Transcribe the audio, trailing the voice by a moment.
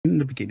In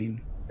the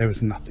beginning, there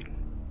was nothing.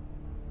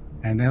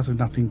 And out of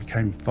nothing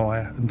became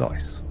fire and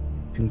ice,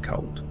 and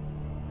cold.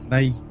 And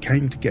they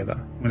came together.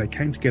 When they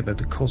came together,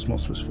 the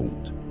cosmos was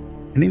formed.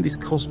 And in this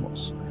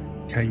cosmos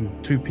came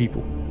two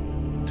people,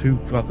 two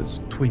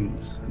brothers,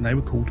 twins, and they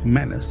were called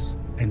Manus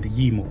and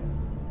Ymir.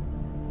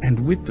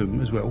 And with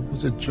them as well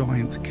was a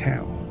giant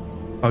cow,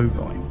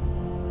 bovine.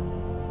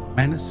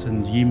 Manus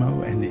and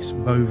Ymir and this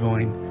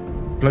bovine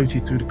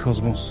floated through the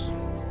cosmos,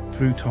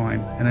 through time,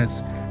 and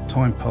as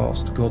time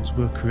passed, gods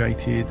were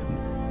created,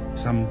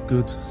 some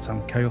good,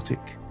 some chaotic,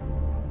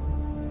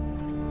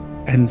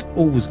 and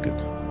all was good.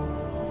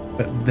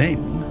 But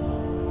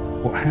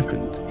then what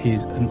happened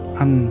is an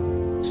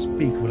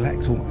unspeakable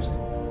act, almost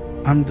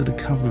under the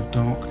cover of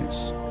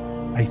darkness.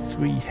 A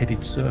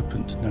three-headed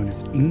serpent known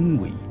as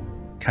Ingwe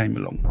came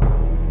along.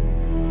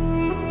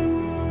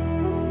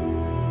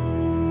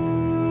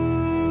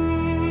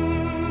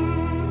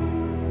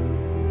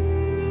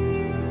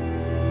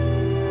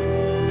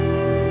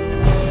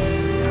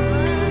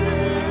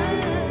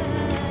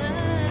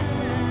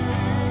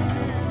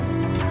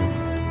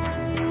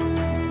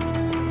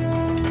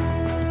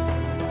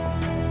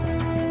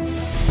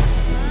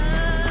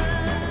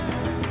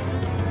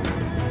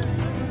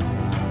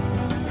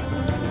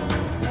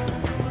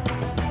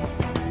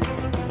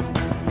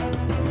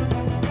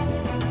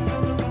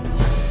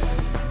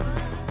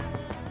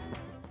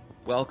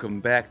 Welcome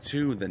back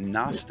to the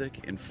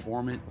Gnostic,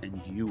 Informant,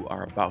 and you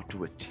are about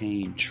to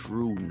attain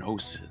true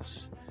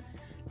Gnosis.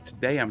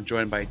 Today I'm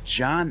joined by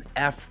John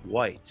F.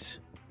 White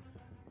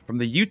from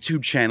the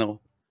YouTube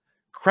channel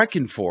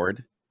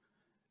Crecganford.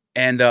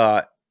 And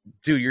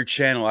dude, your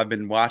channel, I've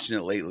been watching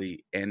it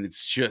lately, and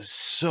it's just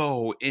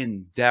so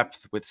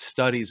in-depth with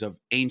studies of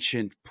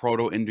ancient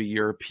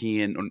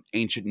Proto-Indo-European and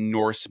ancient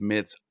Norse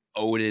myths,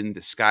 Odin,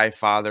 the Sky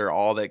Father,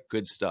 all that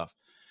good stuff.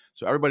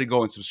 So everybody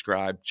go and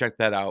subscribe. Check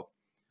that out.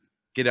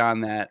 Get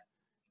on that.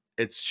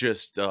 It's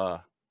just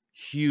a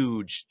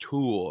huge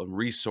tool and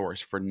resource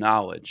for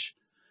knowledge.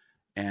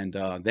 And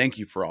thank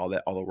you for all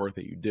the work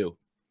that you do.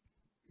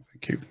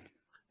 Thank you.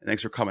 And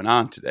thanks for coming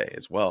on today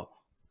as well.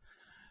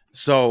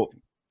 So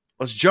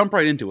let's jump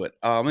right into it.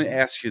 Let me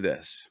ask you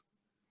this.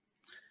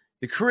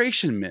 The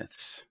creation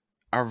myths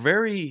are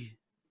very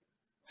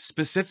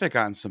specific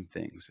on some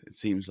things. It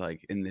seems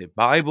like in the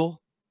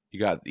Bible, you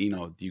got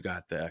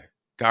the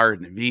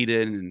Garden of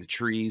Eden and the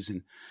trees,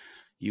 and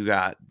you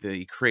got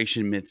the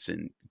creation myths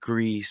in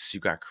Greece, you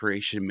got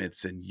creation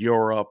myths in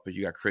Europe,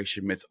 you got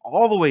creation myths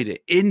all the way to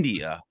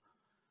India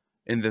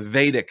in the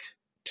Vedic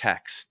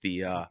text,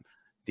 what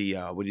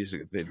is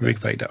it? The Rig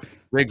Veda.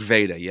 Rig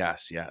Veda,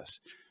 yes.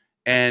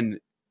 And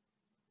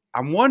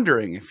I'm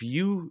wondering if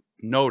you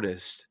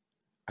noticed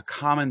a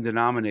common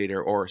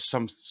denominator or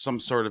some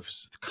sort of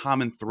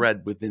common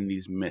thread within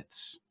these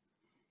myths.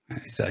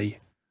 That is a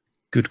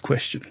good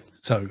question.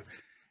 So,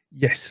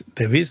 yes,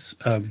 there is.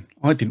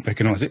 I didn't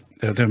recognise it.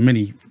 There are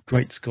many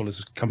great scholars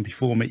who come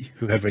before me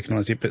who have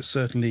recognised it, but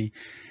certainly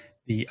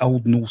the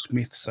Old Norse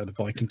myths, so the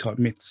Viking-type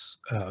myths,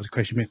 the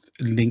creation myth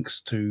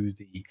links to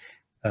the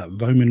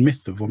Roman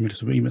myth of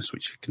Romulus and Remus,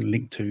 which can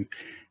link to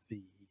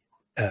the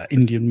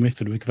Indian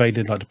myth of the Rig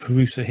Veda, like the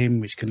Purusa hymn,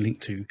 which can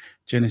link to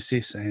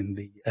Genesis and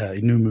the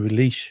Enuma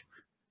Elish.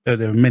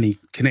 There are many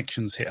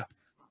connections here.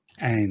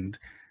 And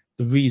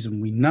the reason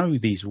we know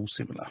these are all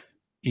similar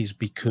is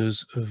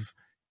because of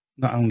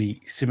not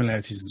only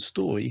similarities in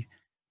story,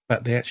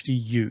 but they actually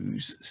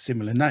use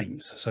similar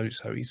names. So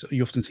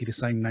you often see the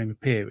same name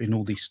appear in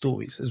all these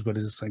stories, as well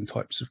as the same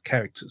types of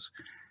characters.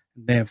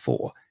 And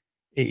therefore,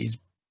 it is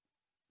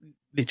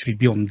literally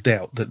beyond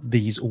doubt that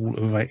these all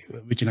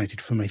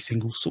originated from a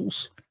single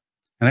source.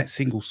 And that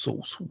single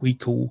source we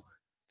call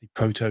the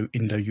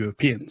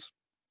Proto-Indo-Europeans.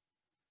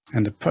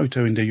 And the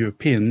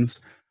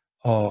Proto-Indo-Europeans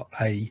are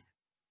a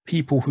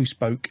people who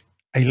spoke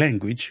a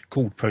language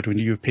called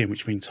Proto-Indo-European,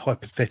 which means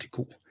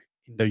hypothetical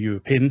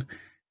Indo-European.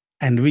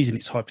 And the reason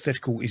it's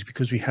hypothetical is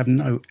because we have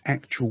no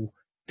actual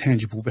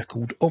tangible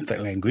record of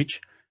that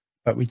language,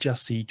 but we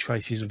just see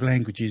traces of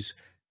languages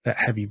that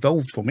have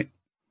evolved from it.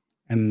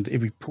 And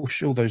if we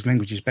push all those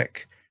languages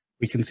back,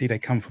 we can see they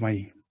come from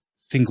a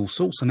single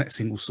source, and that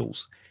single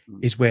source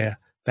is where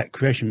that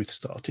creation myth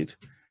started.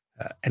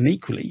 And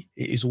equally,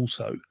 it is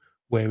also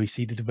where we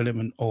see the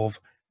development of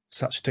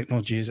such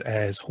technologies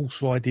as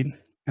horse riding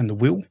and the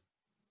wheel.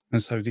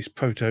 And so this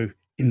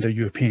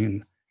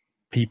Proto-Indo-European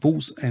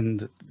peoples and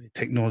the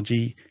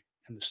technology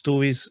and the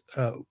stories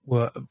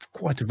were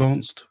quite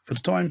advanced for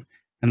the time,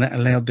 and that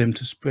allowed them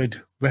to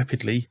spread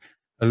rapidly,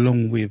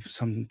 along with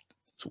some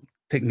sort of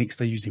techniques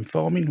they used in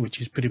farming,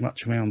 which is pretty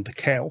much around the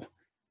cow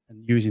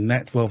and using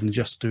that rather than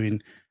just doing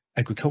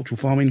agricultural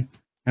farming.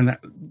 And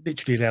that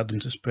literally allowed them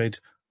to spread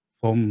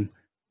from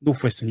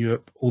northwestern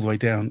Europe all the way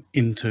down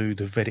into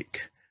the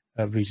Vedic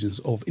regions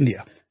of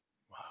India.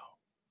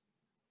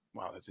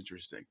 Wow, that's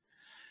interesting.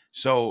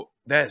 So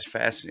that's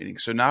fascinating.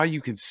 So now you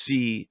can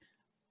see,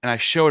 and I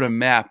showed a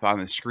map on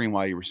the screen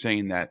while you were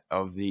saying that,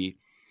 of the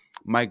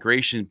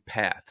migration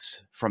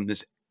paths from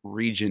this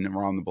region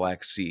around the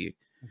Black Sea.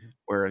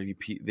 where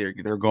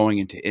they're going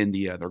into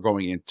India, they're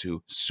going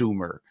into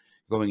Sumer,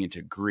 going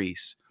into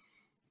Greece,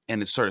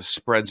 and it sort of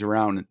spreads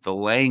around the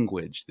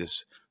language,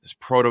 this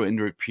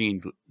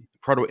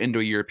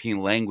Proto-Indo-European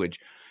language.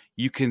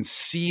 You can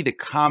see the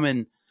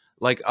common,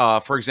 like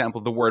for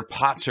example, the word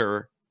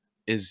pater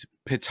is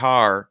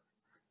pitar,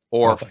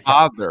 or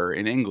father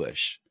in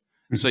English.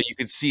 So you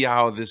could see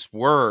how this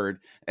word,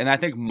 and I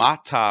think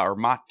mata or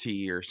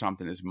mati or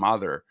something is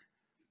mother,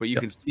 but you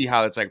can see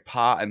how it's like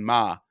pa and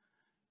ma.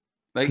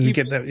 Like and you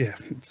get that, yeah.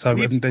 So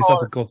there's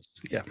other gods,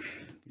 yeah.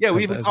 Yeah,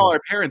 we even call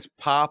our parents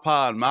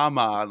papa and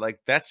mama. Like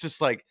that's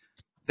just like,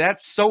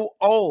 that's so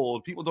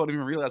old. People don't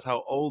even realize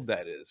how old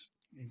that is.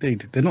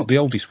 Indeed, they're not the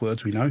oldest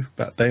words we know,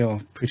 but they are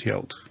pretty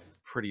old.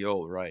 Pretty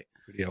old, right?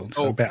 Pretty old.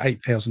 So about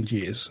 8,000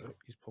 years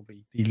is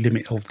probably the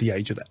limit of the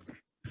age of that.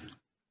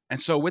 And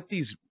so with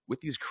these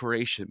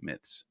creation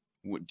myths,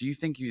 do you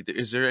think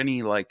is there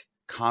any like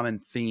common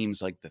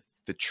themes, like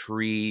the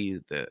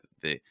tree, the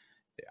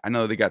I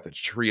know they got the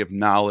tree of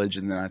knowledge,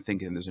 and then I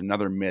think there's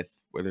another myth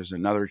where there's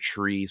another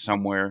tree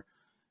somewhere.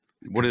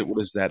 What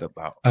is that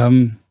about?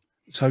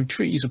 So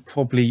trees are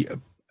probably a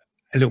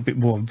little bit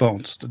more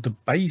advanced. The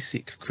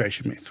basic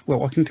creation myth,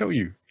 well, I can tell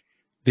you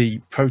the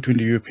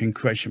Proto-Indo-European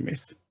creation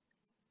myth,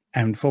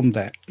 and from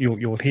that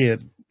you'll hear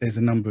there's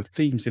a number of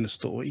themes in the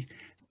story.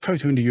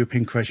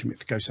 Proto-Indo-European creation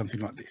myth goes something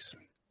like this.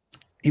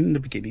 In the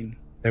beginning,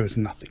 there was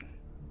nothing.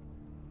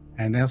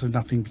 And out of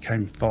nothing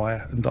became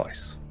fire and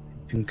ice,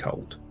 heat and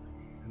cold.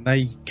 And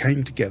they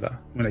came together.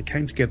 When they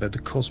came together, the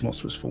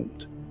cosmos was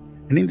formed.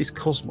 And in this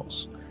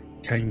cosmos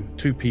came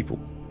two people,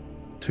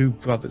 two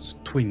brothers,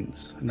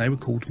 twins, and they were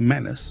called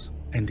Manus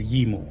and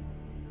Ymir.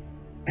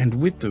 And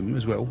with them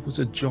as well was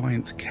a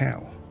giant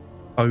cow,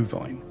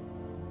 bovine.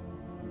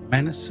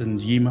 Manus and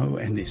Ymir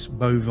and this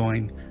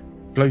bovine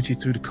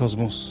floated through the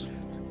cosmos,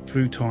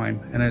 through time,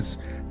 and as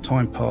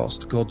time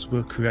passed, gods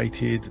were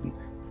created, and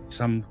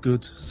some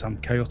good, some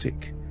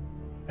chaotic,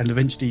 and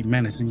eventually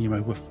Manus and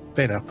Ymir were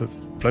fed up of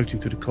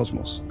floating through the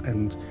cosmos,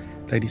 and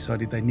they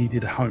decided they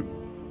needed a home.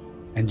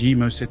 And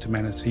Ymir said to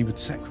Manus he would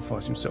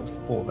sacrifice himself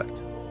for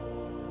that.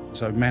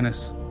 So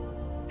Manus,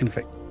 in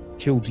effect,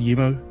 killed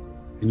Ymir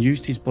and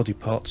used his body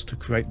parts to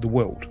create the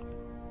world,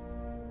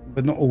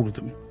 but not all of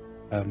them.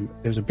 There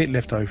was a bit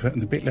left over,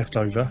 and the bit left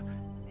over,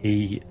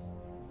 he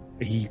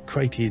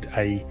created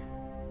a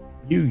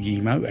new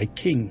Ymir, a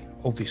king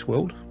of this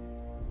world,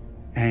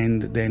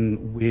 and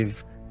then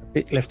with a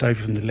bit left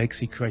over from the legs,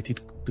 he created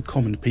the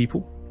common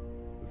people.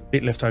 With a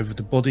bit left over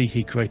the body,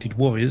 he created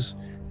warriors,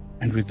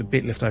 and with the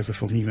bit left over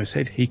from Ymir's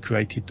head, he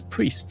created the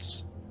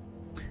priests.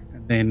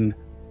 And then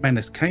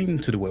Manus came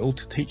to the world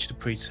to teach the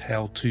priests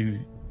how to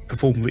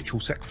perform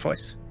ritual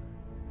sacrifice,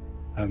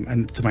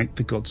 and to make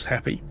the gods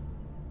happy.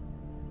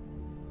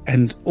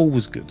 And all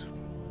was good.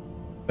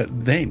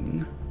 But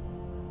then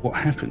what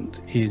happened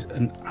is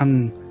an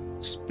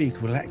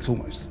unspeakable act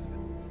almost.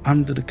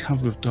 Under the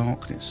cover of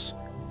darkness,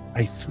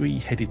 a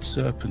three-headed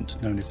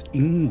serpent known as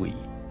Ingwi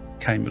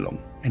came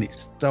along, and it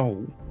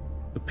stole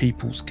the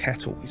people's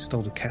cattle. It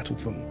stole the cattle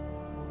from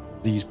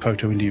these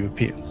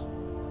Proto-Indo-Europeans,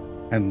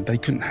 and they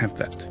couldn't have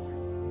that.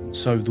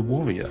 So the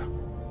warrior,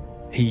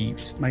 he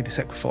made a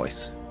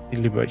sacrifice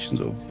in liberations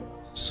of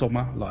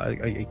soma, like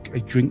a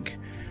drink,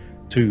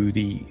 to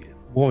the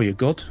warrior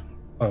god,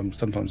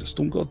 sometimes a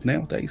storm god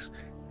nowadays,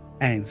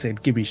 and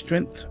said, "Give me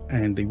strength."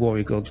 And the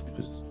warrior god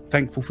was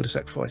thankful for the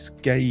sacrifice,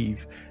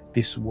 gave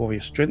this warrior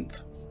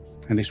strength,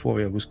 and this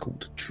warrior was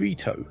called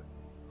Trito.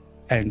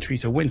 And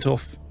Trito went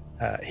off,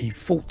 he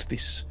fought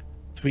this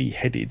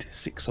three-headed,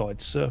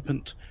 six-eyed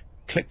serpent,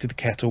 collected the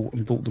cattle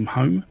and brought them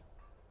home,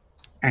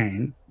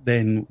 and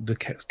then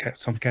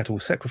some cattle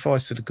were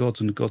sacrificed to the gods,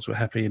 and the gods were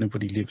happy, and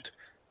everybody lived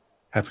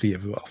happily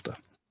ever after.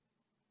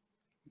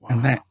 Wow.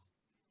 And that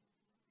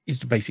is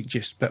the basic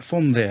gist. But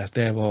from there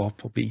are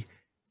probably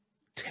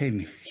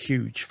 10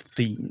 huge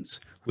themes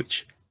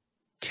which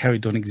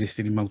carried on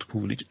existing in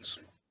multiple religions.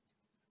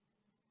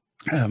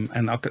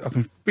 And I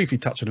can briefly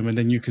touch on them, and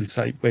then you can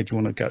say, where do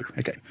you want to go?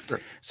 Okay. Sure.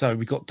 So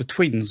we got the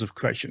twins of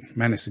creation,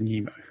 Manus and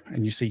Ymir,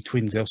 and you see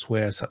twins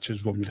elsewhere, such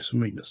as Romulus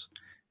and Remus.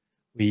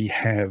 We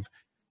have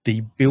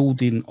the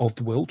building of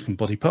the world from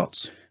body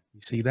parts.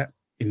 You see that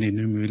in the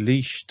Enuma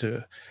Elish,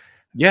 to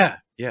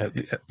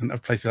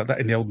places like that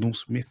in the Old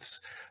Norse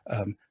myths.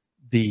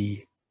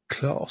 The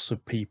class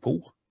of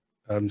people,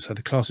 so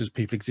the classes of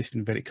people exist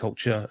in Vedic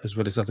culture as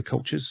well as other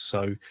cultures.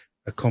 So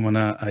a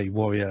commoner, a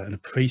warrior, and a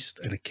priest,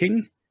 and a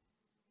king.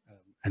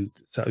 And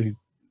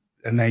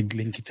they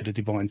link it to the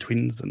divine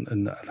twins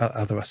and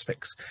other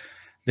aspects.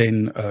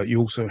 Then you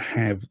also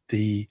have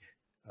the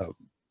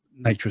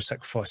nature of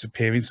sacrifice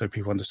appearing. So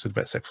people understood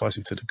about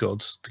sacrificing to the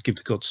gods to give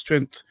the gods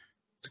strength.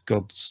 The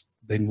gods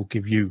then will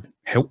give you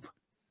help.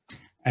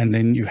 And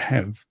then you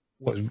have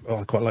what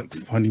I quite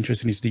find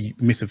interesting is the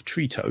myth of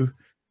Trito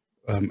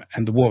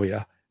and the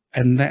warrior.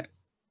 And that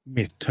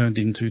myth turned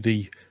into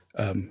the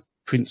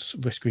prince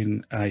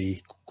rescuing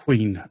a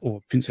queen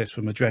or princess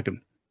from a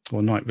dragon, or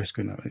a knight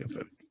rescuing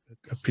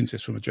a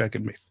princess from a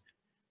dragon myth.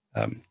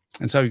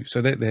 And so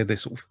they're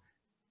sort of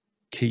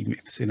key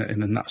myths in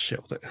a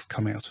nutshell that have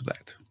come out of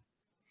that.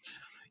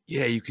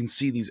 Yeah, you can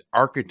see these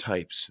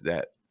archetypes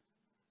that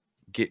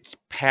get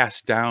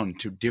passed down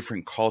to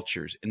different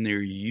cultures, and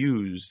they're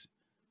used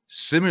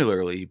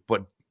similarly,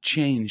 but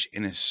changed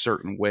in a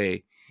certain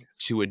way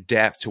to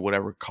adapt to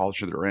whatever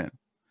culture they're in.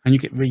 And you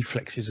get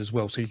reflexes as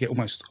well, so you get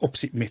almost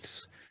opposite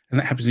myths, and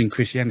that happens in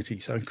Christianity.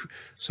 So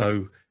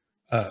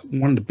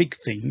one of the big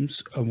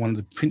themes and one of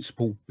the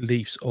principal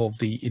beliefs of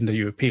the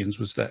Indo-Europeans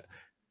was that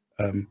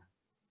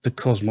the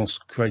cosmos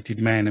created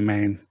man, and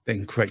man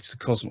then creates the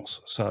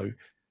cosmos. So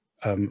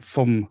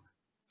so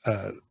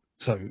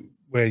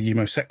where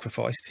Yemo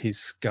sacrificed, his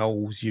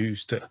skull was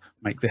used to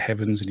make the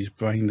heavens, and his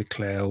brain the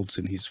clouds,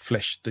 and his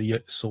flesh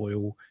the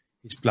soil,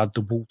 his blood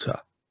the water,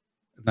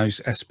 and those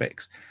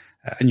aspects.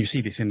 And you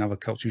see this in other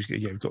cultures.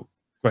 You've got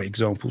great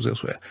examples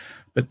elsewhere.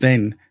 But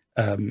then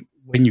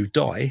when you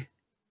die,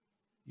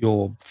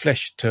 your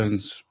flesh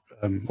turns,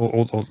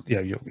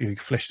 your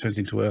flesh turns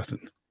into earth,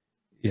 and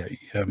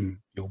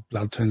your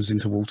blood turns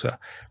into water.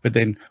 But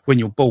then when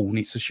you're born,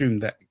 it's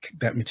assumed that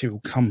that material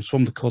comes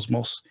from the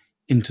cosmos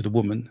into the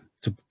woman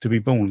to be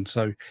born.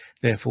 So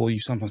therefore you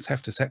sometimes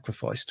have to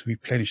sacrifice to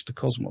replenish the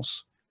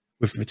cosmos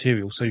with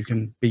material so you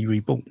can be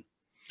reborn.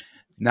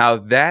 Now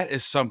that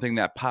is something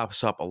that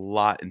pops up a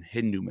lot in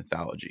Hindu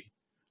mythology,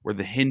 where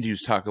the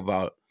Hindus talk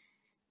about,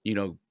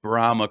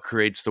 Brahma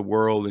creates the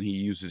world, and he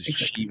uses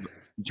Shiva.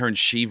 He turns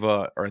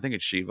Shiva, or I think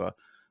it's Shiva,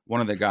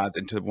 one of the gods,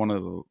 into one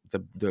of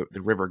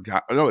the river.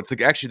 No, it's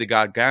actually the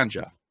god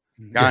Ganja.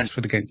 Yes, for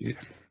the Ganges.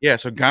 Yeah,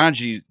 so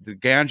the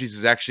Ganges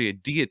is actually a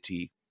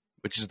deity,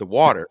 which is the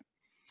water.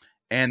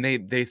 And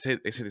they say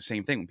the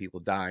same thing. When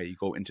people die, you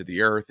go into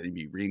the earth and you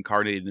be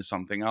reincarnated into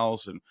something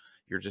else, and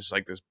you're just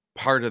like this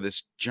part of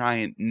this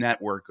giant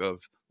network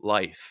of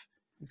life.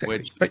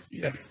 Exactly. But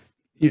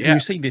you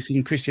see this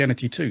in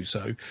Christianity too.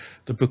 So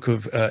the book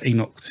of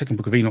Enoch, the second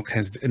book of Enoch,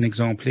 has an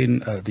example in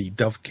the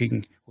Dove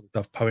King, or the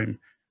Dove poem,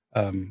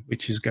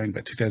 which is going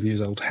back 2,000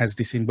 years old, has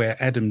this in where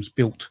Adam's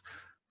built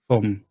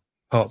from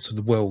parts of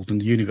the world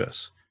and the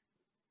universe,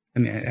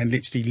 and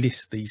literally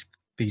lists these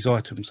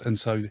items. And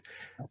so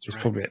there's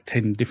probably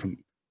 10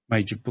 different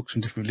major books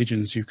from different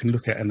religions you can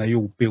look at, and they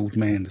all build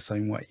man the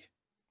same way,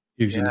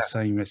 using the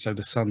same. So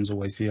the sun's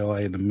always the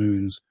eye, and the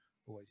moon's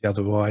always the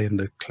other eye, and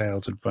the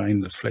clouds are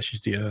brain, the flesh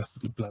is the earth,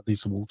 and the blood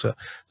is the water,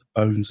 the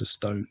bones are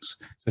stones.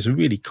 So it's a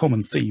really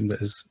common theme that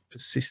has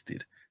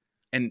persisted.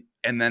 And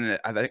then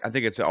I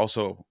think it's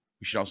also,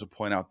 we should also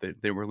point out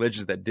that the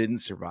religions that didn't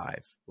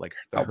survive, like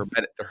the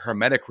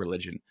Hermetic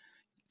religion,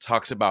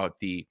 talks about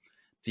the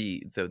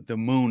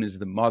moon is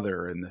the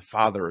mother and the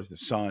father is the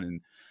son.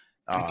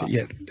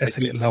 And that's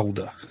a little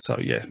older. So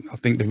I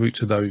think the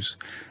roots of those.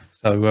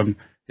 So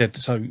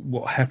so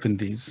what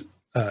happened is,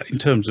 in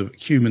terms of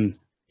human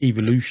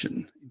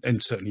evolution,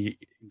 and certainly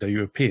the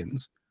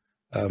Europeans,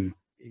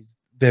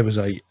 there was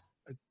the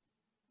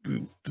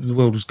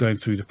world was going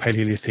through the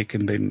Paleolithic,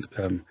 and then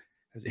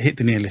as it hit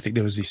the Neolithic,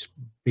 there was this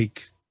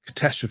big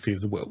catastrophe of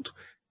the world.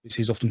 This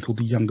is often called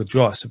the Younger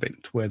Dryas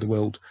event, where the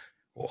world,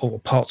 or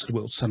parts of the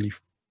world, suddenly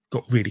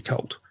got really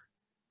cold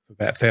for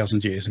about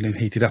 1,000 years, and then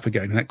heated up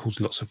again, and that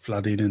caused lots of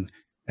flooding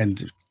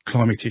and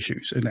climate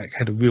issues, and that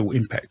had a real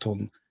impact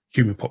on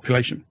human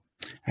population.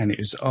 And it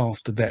was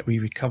after that we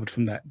recovered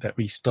from that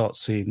we start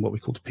seeing what we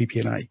call the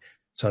PPNA.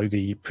 So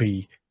the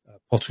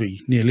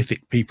pre-pottery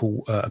Neolithic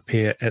people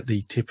appear at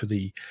the tip of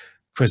the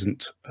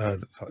present,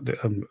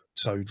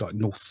 so like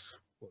north,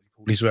 what we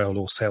call Israel,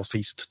 or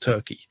southeast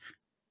Turkey.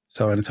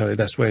 So Anatolia,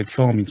 that's where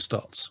farming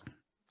starts.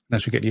 And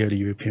that's where we get the early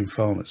European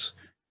farmers.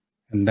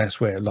 And that's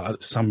where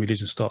like some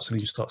religion starts,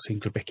 and you start seeing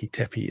Göbekli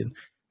Tepe and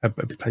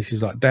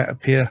places like that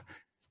appear.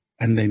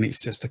 And then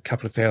it's just a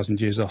couple of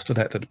 1,000 years after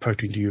that the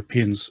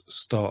Proto-Indo-Europeans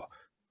start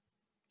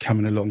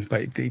coming along.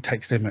 But it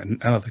takes them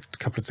another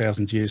couple of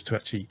 1,000 years to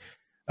actually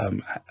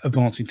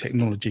advance in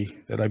technology,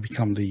 that they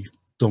become the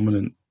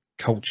dominant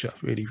culture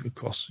really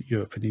across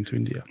Europe and into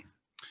India.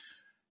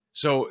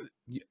 So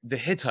the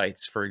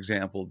Hittites, for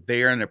example,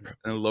 they are in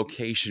a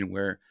location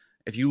where,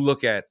 if you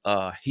look at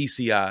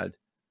Hesiod's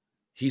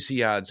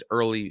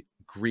early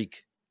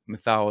Greek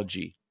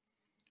mythology,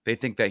 they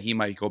think that he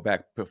might go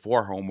back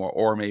before Homer,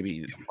 or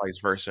maybe vice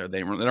versa. They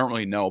don't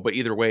really know. But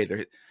either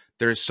way,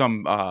 there's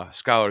some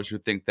scholars who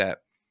think that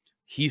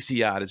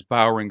Hesiod is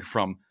borrowing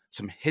from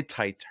some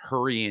Hittite,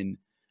 Hurrian,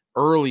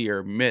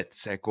 earlier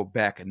myths that go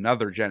back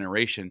another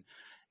generation.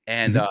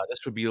 And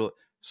this would be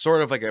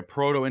sort of like a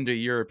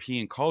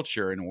Proto-Indo-European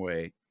culture in a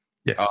way.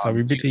 Yes, so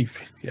we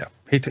believe,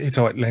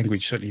 Hittite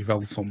language certainly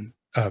evolved from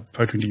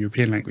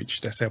Proto-Indo-European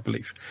language. That's our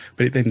belief.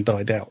 But it then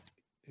died out.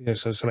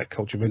 So that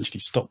culture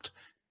eventually stopped.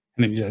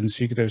 And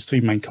so there was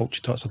three main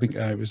culture types. I think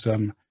it was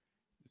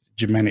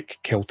Germanic,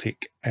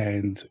 Celtic,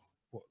 and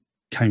what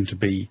came to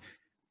be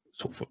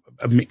sort of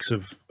a mix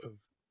of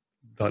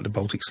like the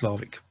Baltic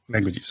Slavic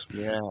languages.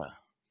 Yeah.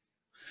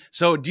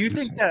 So do you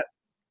think that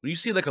when you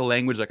see like a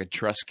language like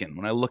Etruscan,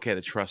 when I look at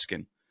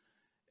Etruscan,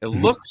 it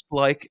looks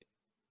like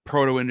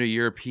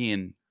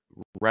Proto-Indo-European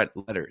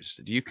letters.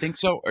 Do you think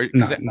so? Or,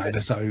 No.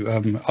 So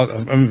I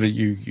remember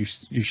you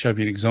showed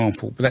me an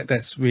example, but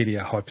that's really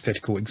a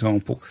hypothetical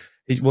example.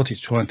 What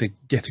it's trying to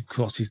get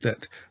across is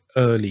that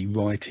early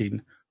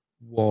writing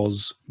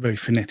was very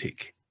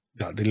phonetic.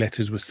 Like the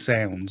letters were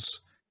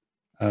sounds,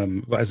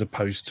 as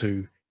opposed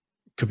to,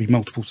 could be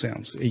multiple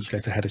sounds. Each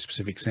letter had a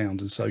specific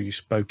sound, and so you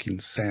spoke in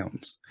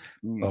sounds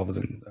rather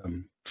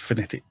than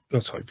phonetic. Oh,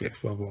 sorry,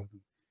 rather than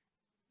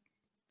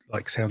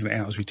like sounding it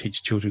out as we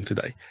teach children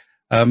today.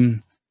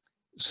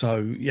 So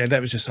yeah, that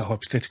was just a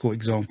hypothetical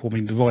example. I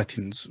mean, the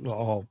writings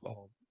are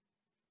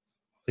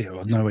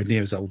nowhere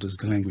near as old as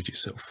the language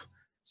itself.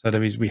 So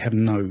we have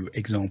no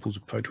examples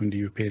of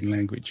Proto-Indo-European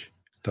language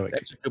directly.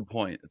 That's a good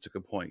point. That's a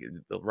good point.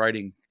 The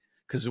writing,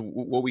 because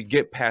what we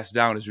get passed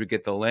down is we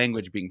get the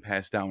language being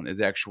passed down as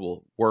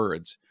actual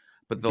words,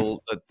 but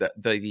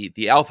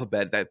the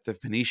alphabet that the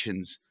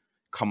Phoenicians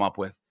come up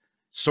with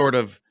sort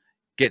of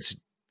gets.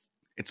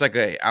 It's like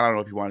I don't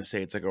know if you want to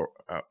say it's like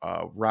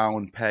a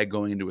round peg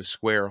going into a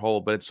square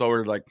hole, but it's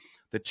sort of like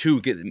the two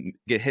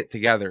get hit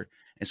together.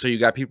 And so you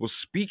got people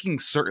speaking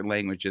certain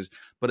languages,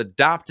 but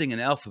adopting an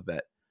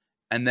alphabet.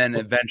 And then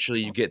eventually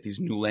you get these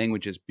new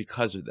languages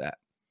because of that.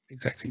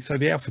 Exactly. So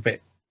the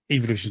alphabet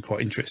evolution is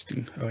quite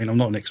interesting. I mean, I'm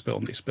not an expert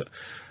on this, but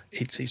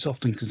it's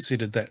often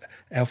considered that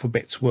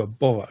alphabets were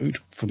borrowed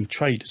from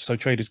traders. So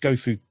traders go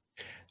through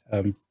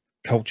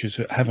cultures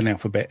that have an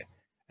alphabet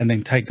and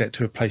then take that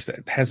to a place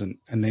that hasn't,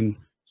 and then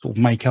sort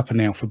of make up an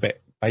alphabet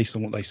based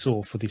on what they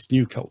saw for this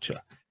new culture.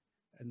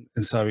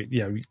 And so,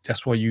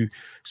 that's why you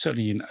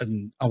certainly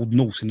in Old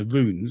Norse, in the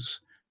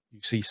runes, you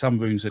see some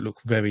runes that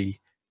look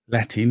very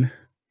Latin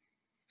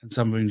and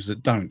some runes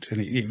that don't. And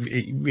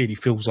it really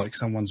feels like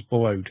someone's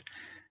borrowed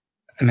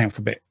an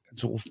alphabet and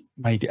sort of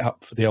made it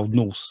up for the Old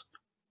Norse,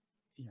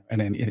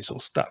 and then it sort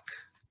of stuck.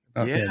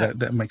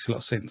 That makes a lot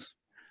of sense.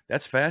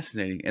 That's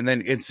fascinating. And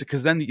then it's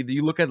because then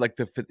you look at like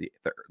the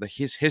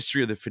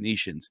history of the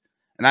Phoenicians,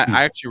 and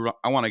I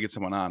want to get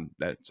someone on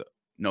that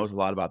knows a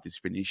lot about these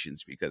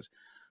Phoenicians, because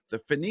the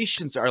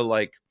Phoenicians are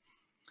like,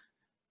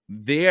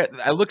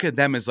 I look at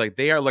them as like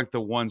they are like the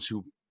ones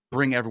who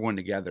bring everyone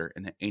together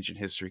in ancient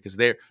history, because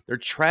they're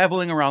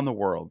traveling around the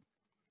world.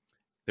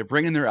 They're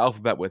bringing their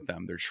alphabet with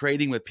them. They're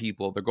trading with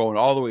people. They're going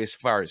all the way as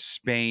far as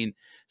Spain.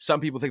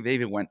 Some people think they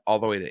even went all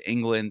the way to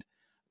England.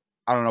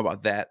 I don't know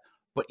about that.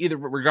 But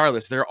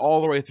regardless, they're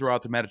all the way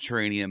throughout the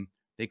Mediterranean.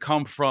 They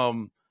come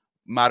from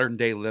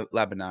modern-day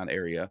Lebanon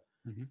area,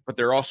 but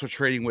they're also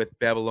trading with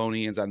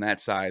Babylonians on that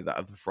side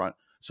of the front.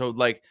 So,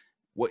 like,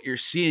 what you're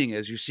seeing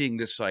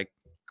this, like,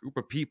 group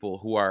of people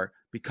who are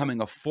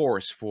becoming a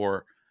force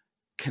for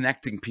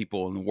connecting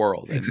people in the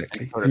world.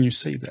 Exactly. And you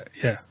see that,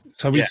 yeah.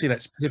 So we see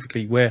that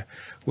specifically where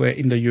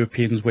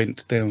Indo-Europeans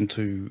went down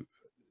to,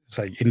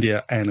 say,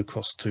 India and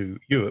across to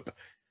Europe.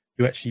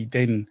 You actually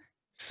then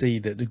see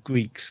that the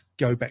Greeks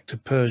go back to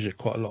Persia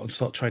quite a lot and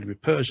start trading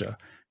with Persia,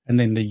 and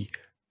then the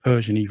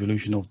Persian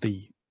evolution of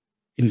the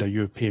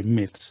Indo-European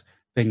myths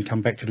then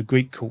come back to the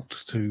Greek court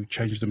to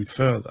change them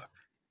further.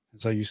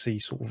 And so you see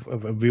sort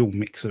of a real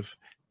mix of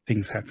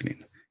things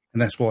happening,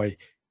 and that's why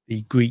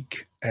the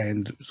Greek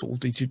and sort of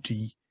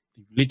the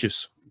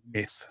religious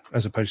myth,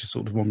 as opposed to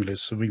sort of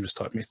Romulus, Remus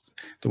type myth,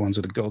 the ones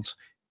of the gods,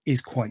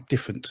 is quite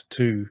different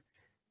to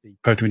the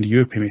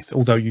Proto-Indo-European myth,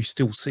 although you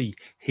still see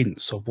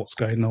hints of what's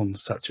going on,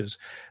 such as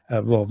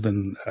rather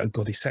than a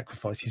goddess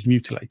sacrifice, he's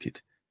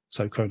mutilated.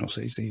 So Kronos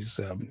is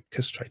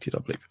castrated, I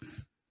believe.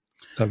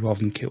 So rather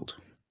than killed.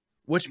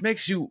 Which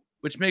makes you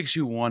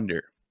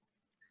wonder,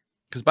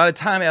 because by the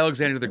time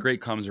Alexander the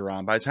Great comes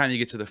around, by the time you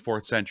get to the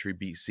 4th century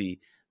BC,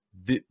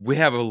 we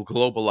have a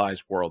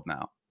globalized world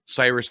now.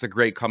 Cyrus the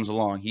Great comes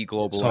along, he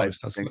globalized.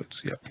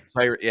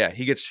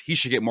 Cyrus, he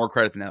should get more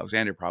credit than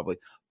Alexander probably,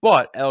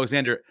 but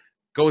Alexander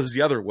goes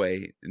the other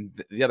way, in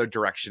the other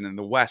direction, and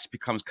the West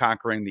becomes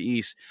conquering the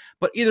East.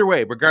 But either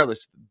way,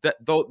 regardless,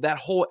 that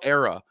whole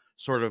era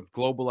sort of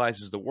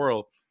globalizes the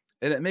world,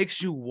 and it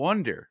makes me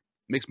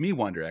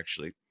wonder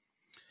actually,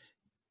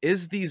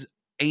 is these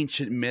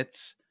ancient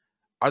myths,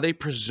 are they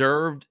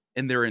preserved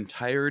in their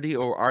entirety,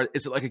 or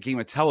is it like a game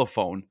of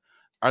telephone?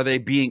 Are they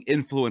being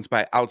influenced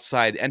by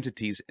outside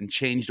entities and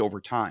changed over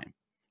time?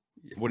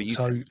 What do you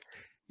think?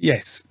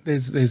 Yes,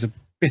 there's a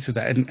bit of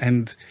that,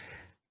 and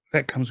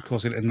that comes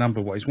across in a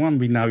number of ways. One,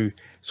 we know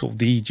sort of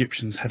the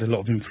Egyptians had a lot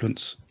of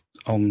influence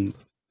on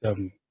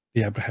the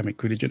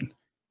Abrahamic religion,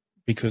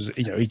 because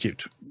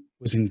Egypt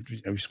was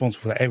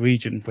responsible for that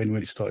region when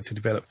it started to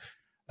develop,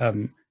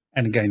 and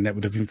again that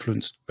would have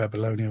influenced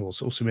Babylonia or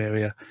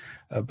Sumeria.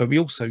 But we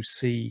also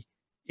see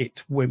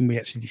it when we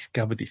actually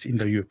discovered this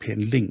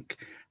Indo-European link,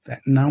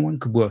 that no one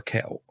could work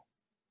out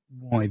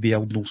why the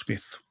Old Norse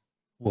myth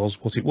was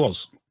what it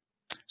was.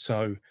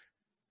 So,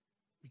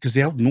 because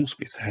the Old Norse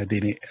myth had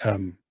in it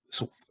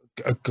sort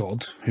of a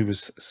god who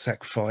was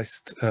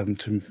sacrificed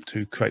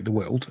to create the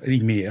world, and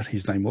Ymir,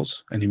 his name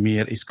was, and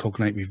Ymir is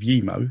cognate with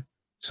Yimo.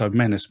 So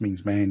Manus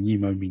means man,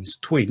 Yimo means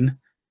twin,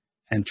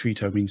 and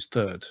Trito means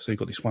third. So you've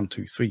got this 1,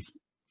 2, 3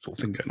 sort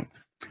of thing going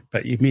on.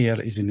 But Ymir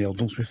is in the Old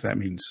Norse myth, that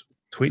means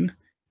twin,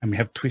 and we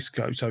have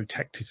Twisco. So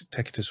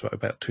Tacitus wrote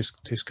about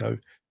Twisco,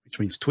 which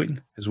means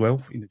twin as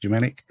well in the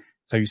Germanic.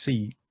 So you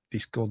see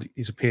this god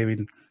is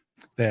appearing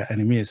there, and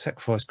Ymir's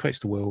sacrifice creates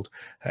the world,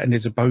 and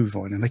there's a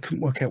bovine, and they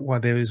couldn't work out why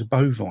there is a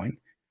bovine,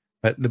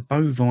 but the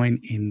bovine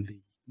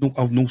in the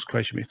old Norse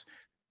creation myth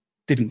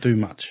didn't do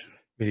much,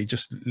 really,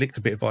 just licked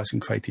a bit of ice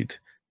and created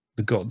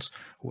the gods,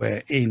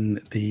 where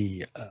in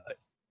the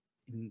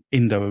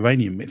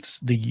Indo-Aryan myths,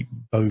 the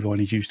bovine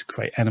is used to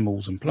create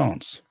animals and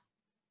plants.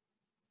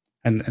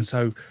 And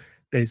so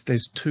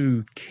there's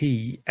two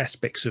key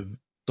aspects of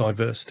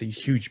diversity,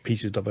 huge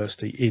pieces of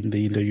diversity in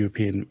the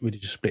Indo-European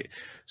religious split.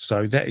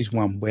 So that is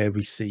one where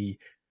we see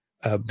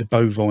the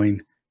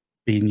bovine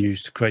being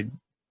used to create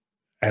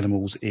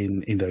animals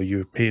in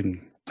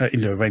Indo-European,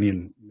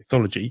 Indo-Iranian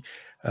mythology.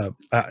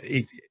 But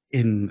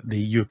in the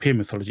European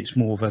mythology, it's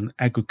more of an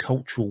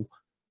agricultural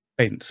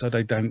bent, so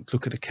they don't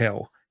look at the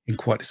cow in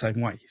quite the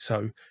same way.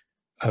 So,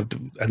 and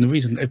the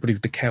reason everybody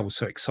with the cow was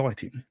so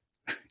exciting,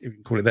 if you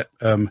can call it that,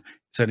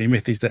 certainly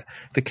myth, is that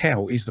the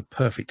cow is the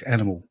perfect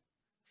animal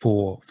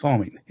for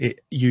farming.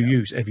 You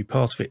use every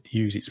part of it.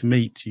 You use its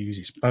meat, you use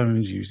its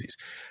bones, you use its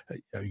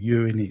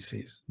urine,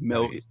 its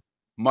milk,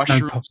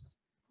 mushrooms.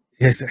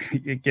 Yes,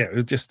 yeah,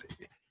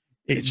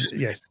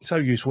 it's so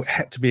useful. It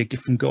had to be a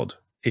gift from God.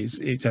 It's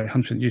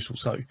 100% useful.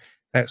 So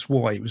that's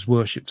why it was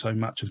worshipped so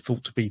much and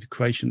thought to be the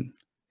creation,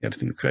 the other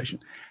thing of creation.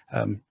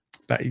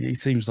 But it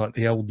seems like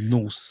the old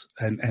Norse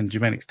and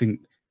Germanics didn't,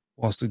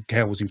 whilst the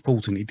cow was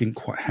important, it didn't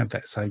quite have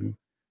that same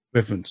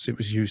reverence. It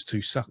was used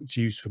to suck,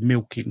 used for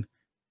milking,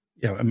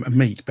 a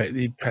meat, but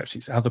perhaps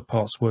its other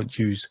parts weren't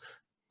used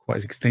quite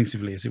as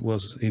extensively as it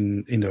was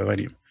in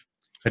Indo-Aryan.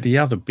 But the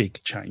other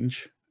big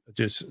change,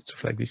 just to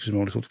flag this because I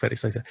want to talk about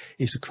this later,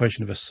 is the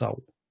creation of a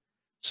soul.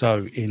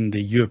 So in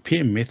the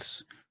European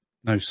myths,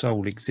 no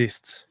soul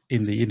exists.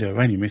 In the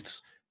Indo-Aryan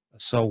myths, a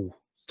soul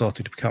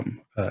started to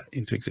come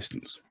into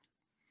existence.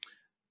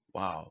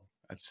 Wow,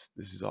 this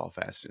is all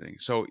fascinating.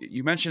 So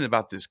you mentioned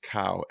about this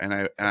cow,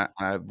 and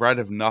I read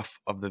enough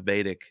of the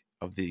Vedic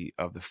of the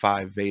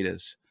 5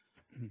 Vedas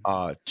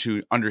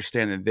to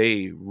understand that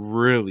they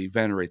really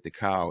venerate the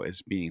cow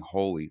as being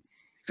holy.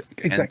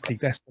 Exactly,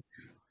 and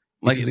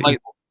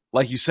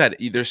like you said,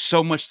 there's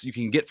so much you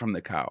can get from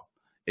the cow.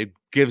 It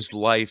gives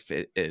life.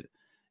 It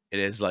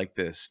is like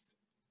this.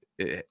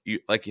 It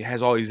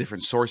has all these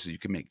different sources. You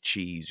can make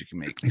cheese. You can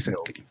make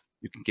milk,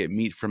 you can get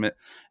meat from it,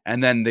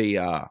 and then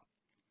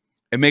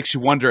it makes you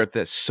wonder if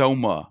the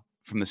soma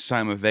from the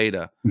Sama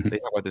Veda, they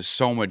talk about the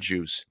soma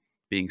juice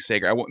being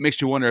sacred. It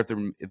makes you wonder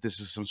if this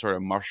is some sort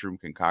of mushroom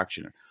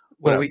concoction.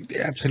 Well,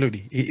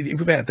 absolutely.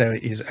 Without there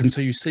it is. And so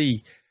you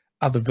see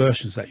other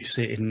versions that you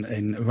see it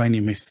in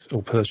Iranian myth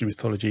or Persian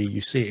mythology.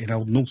 You see it in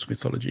Old Norse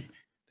mythology.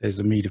 There's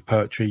a mead of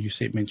poetry. You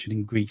see it mentioned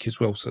in Greek as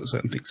well, so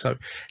certain things. So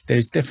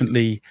there's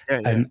definitely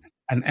an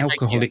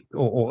alcoholic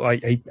or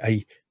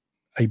a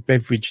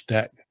beverage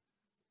that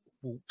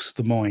warps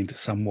the mind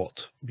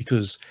somewhat,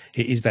 because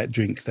it is that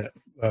drink that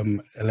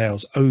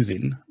allows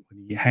Odin,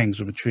 when he hangs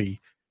from a tree,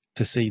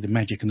 to see the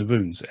magic and the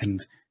runes.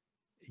 And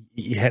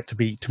he had to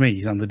be, to me,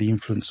 he's under the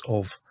influence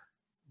of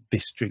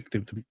this drink,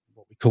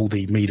 what we call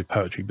the mead of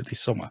poetry, but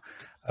this summer.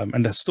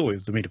 And the story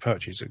of the mead of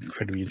poetry is an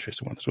incredibly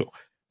interesting one as well.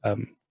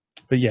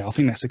 But yeah, I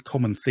think that's a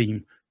common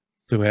theme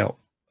throughout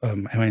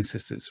our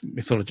ancestors'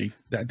 mythology,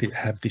 that did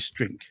have this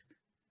drink.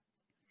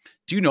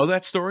 Do you know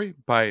that story?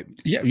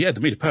 Yeah, the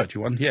mead of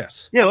poetry one.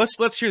 Yes. Yeah,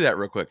 let's hear that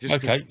real quick.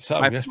 Okay, so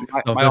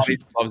my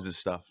audience loves this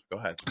stuff. Go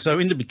ahead. So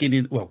in the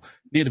beginning,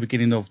 near the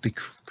beginning of the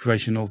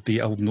creation of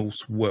the Old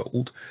Norse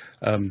world,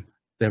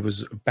 there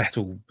was a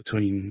battle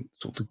between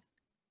sort of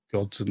the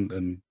gods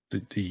and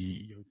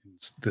the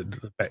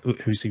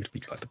who seem to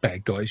be like the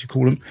bad guys, you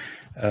call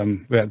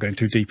them, without going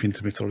too deep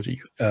into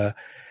mythology.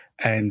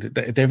 And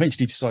they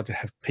eventually decided to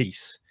have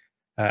peace,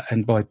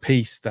 and by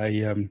peace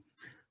they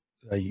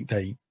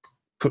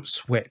put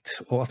sweat,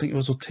 or I think it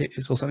was, or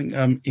tits or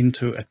something,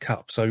 into a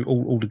cup. So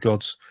all the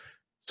gods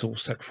sort of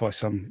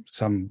sacrifice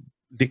some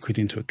liquid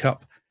into a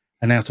cup,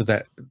 and out of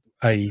that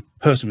a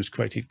person was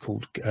created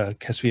called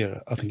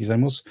Kasvira, I think his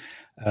name was,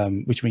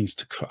 which means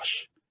to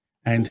crush.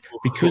 And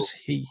because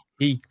he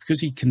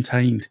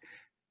contained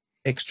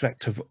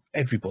extract of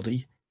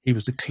everybody, he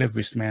was the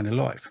cleverest man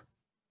alive.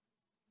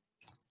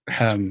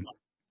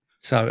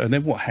 So, and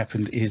then what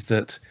happened is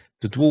that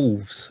the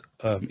dwarves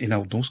in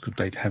Old Norse, because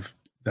they'd have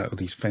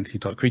these fantasy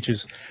type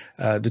creatures,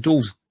 the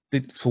dwarves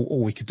thought,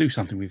 oh, we could do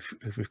something with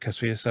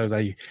Kasvir, so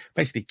they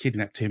basically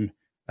kidnapped him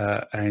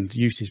and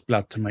used his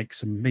blood to make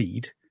some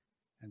mead,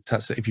 and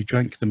such that if you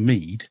drank the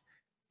mead,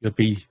 you'd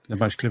be the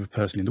most clever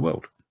person in the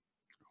world.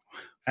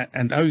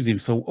 And Odin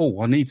thought,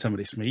 oh, I need some of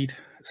this mead.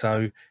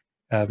 So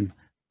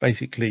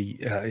basically,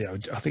 I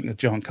think the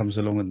giant comes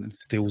along and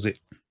steals it,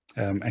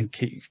 and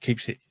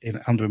keeps it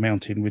under a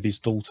mountain with his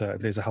daughter.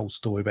 There's a whole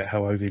story about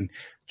how Odin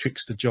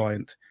tricks the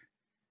giant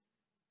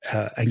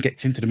and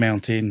gets into the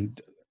mountain,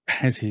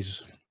 has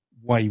his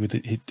way with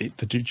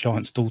the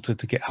giant's daughter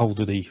to get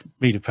hold of the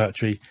mead of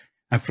poetry,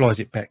 and flies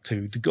it back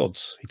to the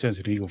gods. He turns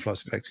it illegal and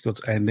flies it back to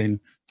gods. And then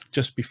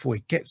just before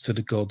he gets to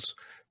the gods,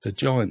 the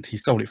giant he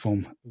stole it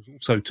from was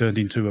also turned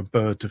into a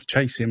bird to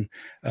chase him,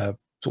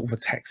 sort of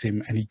attacks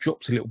him, and he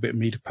drops a little bit of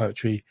mead of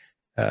poetry,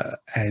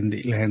 and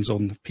it lands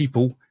on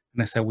people, and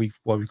that's how we've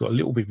got a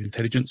little bit of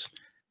intelligence,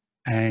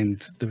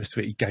 and the rest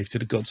of it he gave to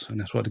the gods, and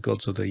that's why the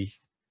gods are the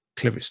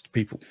cleverest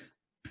people.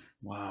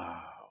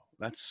 Wow,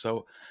 that's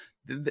so.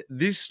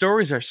 These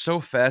stories are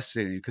so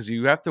fascinating because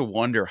you have to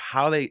wonder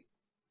how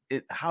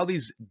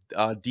these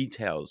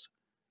details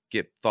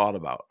get thought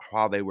about,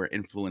 how they were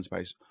influenced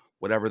by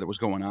whatever that was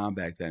going on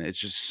back then. It's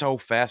just so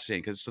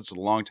fascinating because it's such a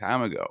long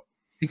time ago.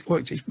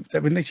 I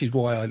mean, this is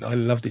why I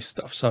love this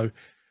stuff. So,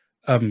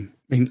 I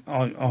mean,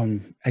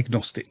 I'm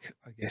agnostic,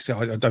 I guess.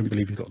 I don't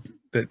believe in God.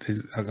 That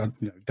sort of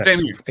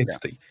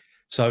entity. Yeah.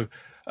 So,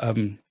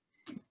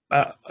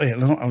 yeah,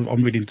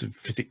 I'm really into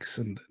physics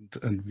and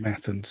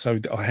math, and so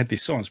I had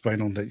this science brain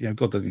on that.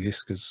 God doesn't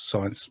exist because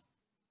science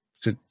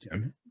said,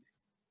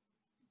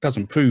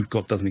 doesn't prove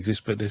God doesn't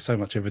exist, but there's so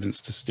much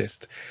evidence to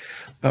suggest.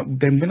 But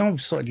then when I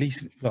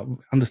started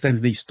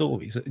understanding these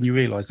stories, and you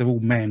realise they're all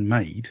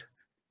man-made,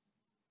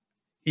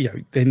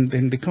 then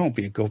there can't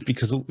be a God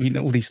because all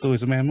these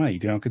stories are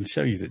man-made. I can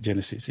show you that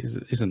Genesis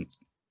isn't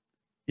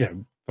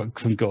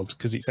from God,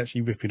 because it's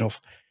actually ripping off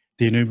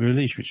the Enuma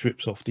Elish, which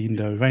rips off the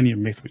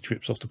Indo-Aryan myth, which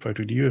rips off the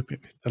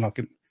Proto-Indo-European myth,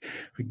 and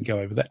we can go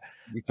over that.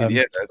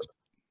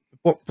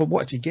 But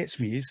what actually gets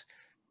me is,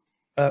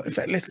 in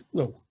fact,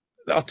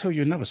 I'll tell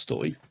you another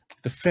story,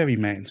 the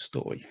ferryman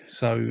story.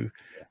 So,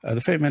 the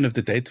ferryman of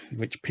the dead,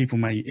 which people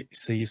may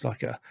see is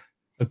like a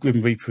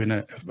grim reaper in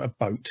a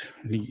boat,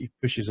 and he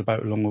pushes a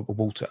boat along the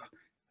water,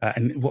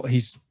 and what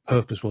his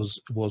purpose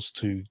was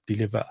to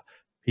deliver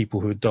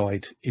people who had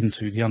died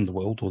into the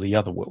underworld or the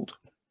other world.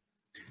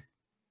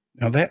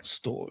 Now that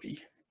story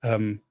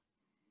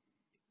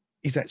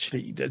is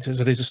actually, so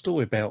there's a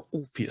story about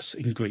Orpheus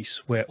in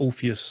Greece, where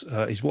Orpheus,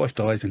 his wife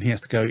dies, and he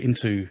has to go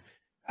into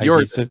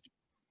Hades to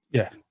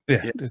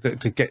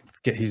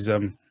get his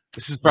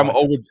This is from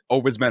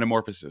Ovid's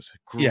Metamorphoses.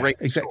 Great,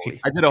 exactly.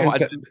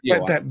 Story.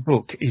 That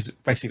book is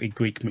basically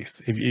Greek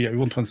myth. If you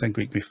want to understand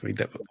Greek myth, read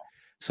that book.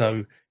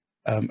 So,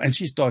 and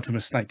she's died from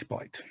a snake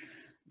bite.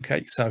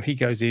 Okay, so he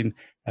goes in,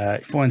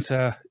 finds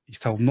her. He's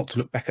told not to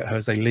look back at her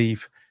as they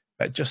leave.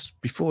 But just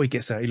before he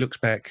gets out, he looks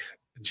back,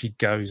 and she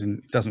goes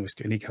and doesn't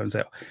risk it, and he comes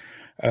out.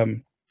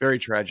 Very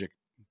tragic.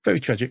 Very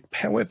tragic.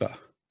 However,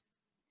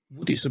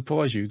 would it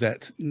surprise you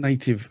that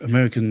Native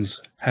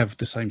Americans have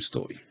the same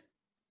story?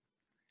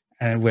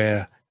 And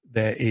where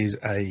there is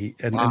and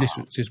this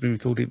has been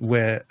recorded,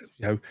 where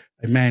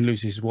a man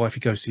loses his wife, he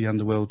goes to the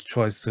underworld,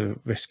 tries to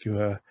rescue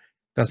her,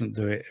 doesn't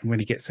do it, and when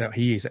he gets out,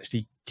 he is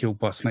actually killed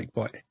by a snake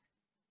bite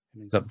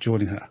and ends up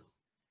joining her.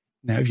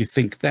 Now, if you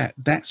think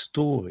that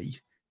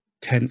story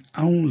can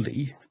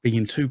only be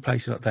in two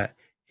places like that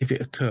if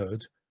it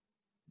occurred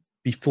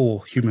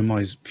before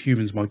humans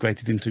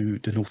migrated into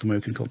the North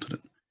American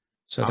continent.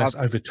 So that's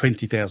over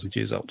 20,000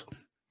 years old.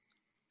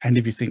 And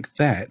if you think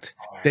that,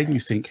 then you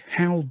think,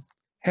 how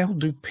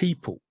do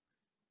people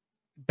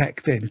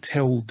back then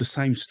tell the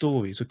same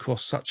stories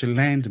across such a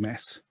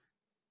landmass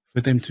for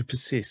them to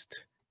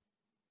persist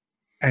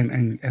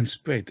and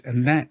spread?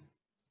 And that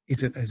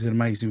is an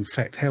amazing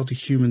fact. How do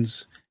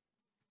humans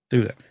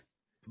do that?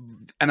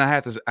 And I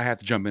have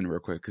to jump in real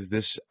quick,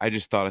 because I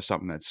just thought of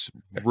something that's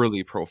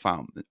really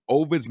profound.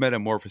 Ovid's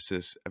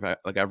Metamorphoses,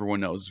 like everyone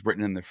knows, is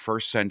written in the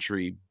 1st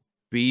century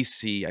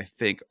BC, I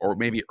think, or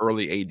maybe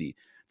early AD.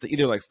 It's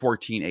either like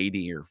 14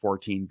 AD or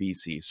 14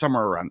 BC,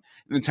 somewhere around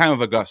in the time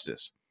of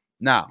Augustus.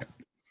 Now,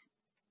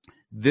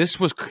 this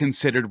was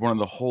considered one of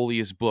the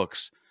holiest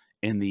books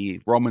in the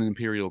Roman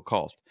imperial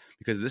cult,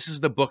 because this is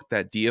the book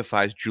that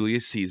deifies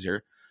Julius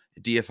Caesar,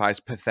 it deifies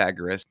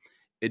Pythagoras,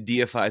 it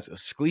deifies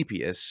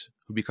Asclepius,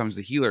 who becomes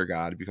the healer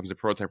god, becomes a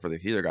prototype for the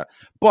healer god.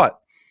 But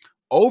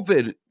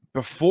Ovid,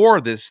 before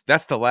this,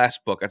 that's the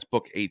last book, that's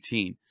book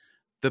 18.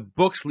 The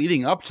books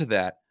leading up to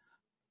that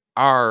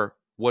are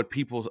what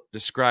people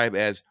describe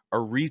as a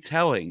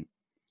retelling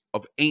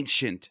of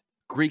ancient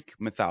Greek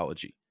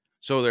mythology.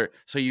 So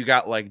you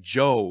got like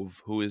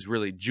Jove, who is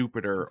really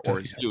Jupiter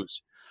or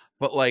Zeus,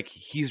 but like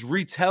he's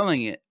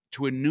retelling it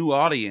to a new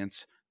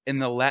audience in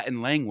the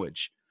Latin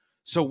language.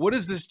 So what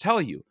does this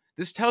tell you?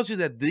 This tells you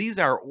that these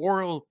are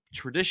oral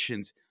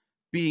traditions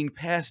being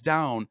passed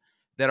down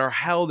that are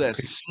held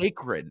as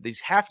sacred. These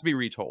have to be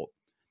retold.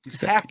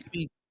 These have to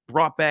be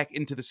brought back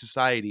into the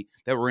society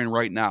that we're in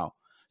right now.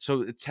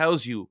 So it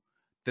tells you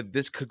that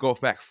this could go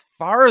back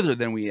farther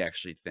than we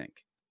actually think.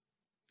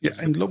 Yeah,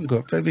 and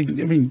longer. I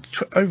mean,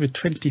 over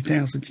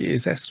 20,000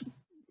 years. That's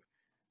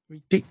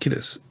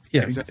ridiculous.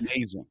 Yeah, it's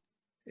amazing.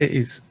 It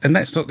is, and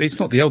it's not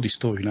the oldest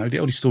story. The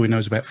oldest story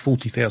is about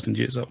 40,000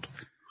 years old.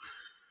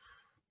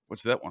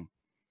 What's that one?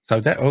 So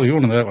you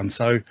want to know that one?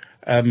 So,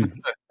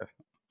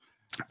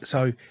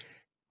 so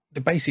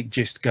the basic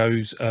gist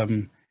goes: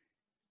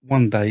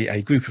 one day,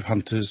 a group of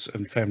hunters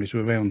and families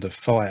were around a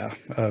fire,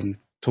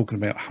 talking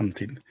about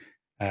hunting,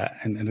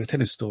 and they were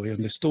telling a story.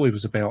 And the story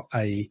was about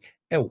a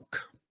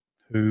elk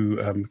who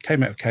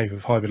came out of a cave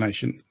of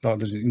hibernation,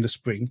 like in the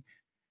spring,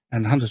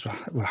 and the hunters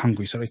were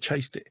hungry, so they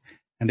chased it.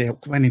 and the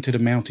elk ran into the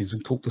mountains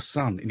and caught the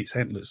sun in its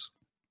antlers.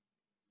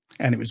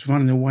 And it was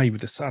running away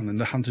with the sun,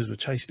 and the hunters were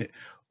chasing it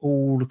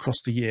all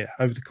across the year.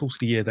 Over the course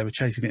of the year, they were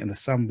chasing it, and the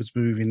sun was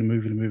moving and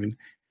moving and moving.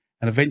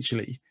 And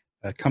eventually,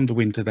 come the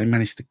winter, they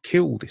managed to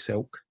kill this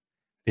elk.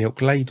 The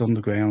elk laid on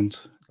the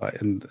ground,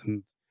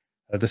 and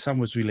the sun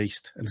was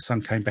released, and the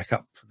sun came back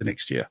up for the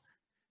next year.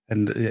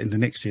 And in the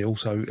next year,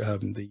 also,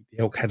 the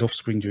elk had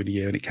offspring during the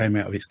year, and it came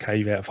out of its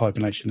cave, out of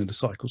hibernation, and the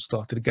cycle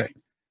started again.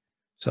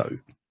 So,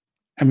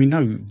 and we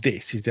know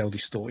this is the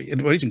oldest story,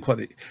 and well, it isn't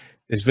quite.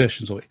 There's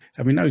versions of it,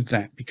 and we know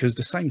that because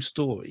the same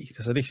story.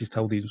 So this is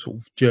told in sort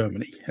of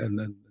Germany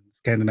and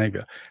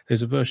Scandinavia.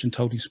 There's a version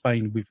told in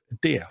Spain with a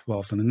deer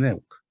rather than an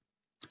elk,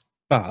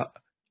 but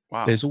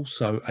Wow. there's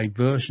also a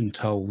version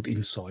told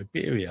in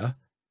Siberia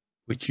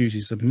which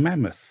uses a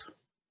mammoth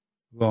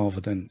rather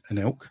than an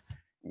elk.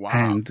 Wow.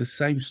 And the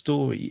same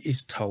story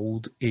is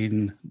told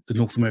in the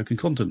North American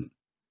continent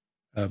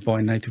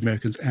by Native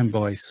Americans and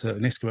by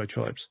certain Eskimo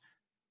tribes.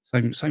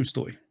 Same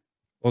story.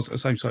 Or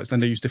same sites, then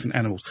they use different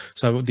animals.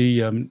 So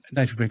the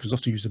Native Americans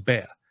often use a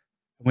bear.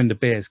 When the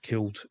bear's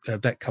killed,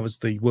 that covers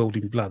the world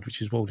in blood,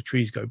 which is why the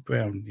trees go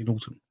brown in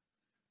autumn.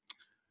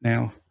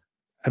 Now,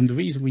 and the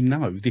reason we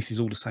know this is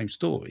all the same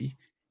story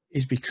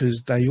is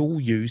because they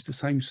all use the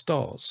same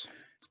stars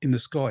in the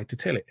sky to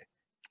tell it.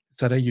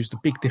 So they use the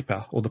Big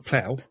Dipper or the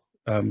plough,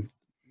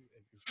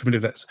 familiar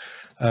with that,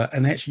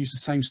 and they actually use the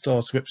same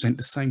stars to represent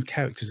the same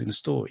characters in the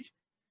story.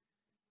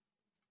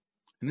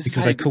 And this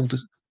Because they called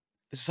us.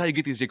 This is how you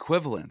get these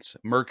equivalents,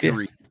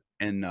 Mercury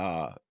and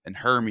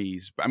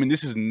Hermes. I mean,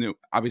 this is new.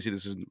 Obviously,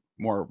 this is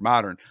more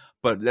modern,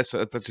 but that's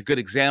a good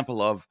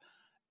example of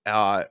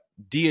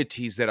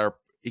deities that are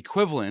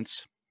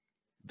equivalents.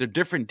 They're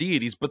different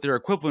deities, but they're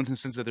equivalents in the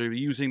sense that they're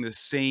using the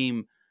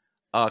same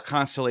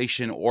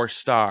constellation or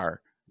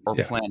star or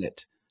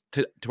planet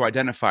to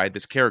identify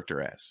this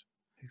character as.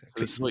 Exactly.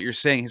 So this is what you're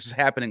saying. This is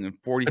happening in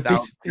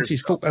 40,000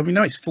 years ago. We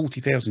know it's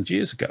 40,000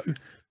 years ago,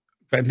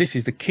 but this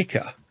is the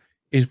kicker,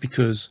 is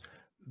because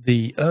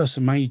the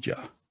Ursa Major,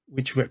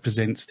 which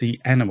represents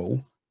the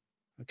animal,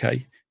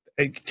 okay,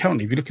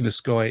 currently, if you look in the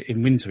sky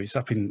in winter, it's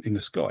up in the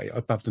sky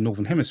above the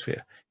northern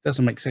hemisphere. It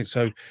doesn't make sense.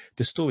 So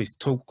the stories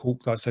talk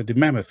like, so the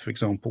mammoth, for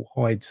example,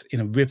 hides in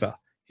a river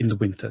in the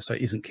winter, so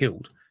it isn't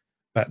killed,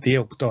 but the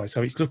elk dies.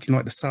 So it's looking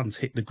like the sun's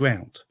hit the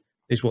ground,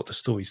 is what the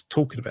story's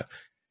talking about.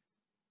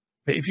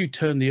 But if you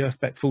turn the Earth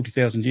back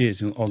 40,000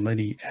 years on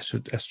any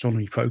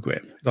astronomy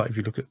program, like if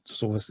you look at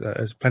sort of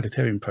as a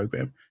planetarium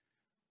program,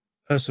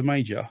 Ursa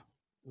Major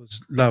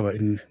was lower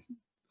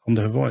on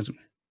the horizon,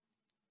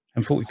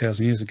 and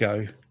 40,000 years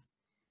ago,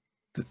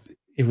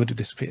 it would have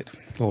disappeared,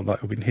 or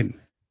like been hidden.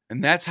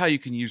 And that's how you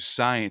can use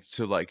science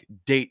to like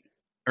date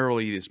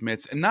earliest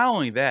myths. And not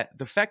only that,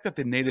 the fact that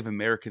the Native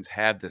Americans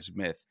have this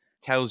myth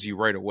tells you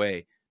right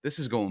away this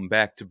is going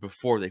back to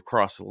before they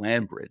crossed the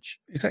land bridge.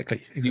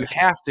 Exactly. You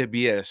have to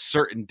be at a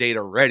certain date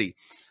already.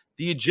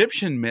 The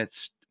Egyptian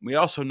myths, we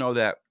also know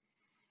that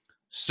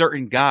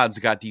certain gods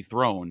got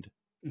dethroned.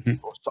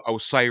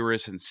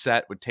 Osiris and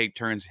Set would take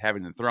turns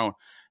having the throne,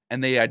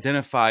 and they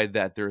identified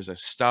that there's a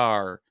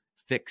star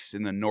fixed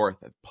in the north,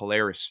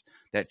 Polaris,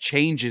 that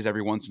changes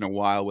every once in a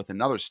while with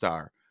another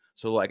star.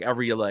 So like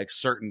every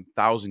certain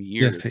 1,000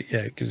 years,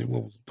 because it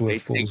was they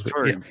take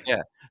turns.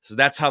 So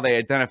that's how they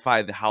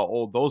identified how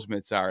old those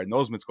myths are, and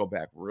those myths go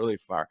back really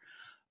far.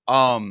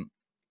 I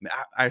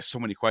have so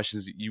many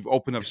questions. You've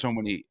opened up so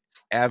many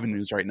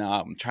avenues right now.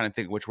 I'm trying to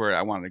think which word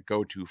I wanted to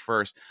go to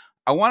first.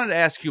 I wanted to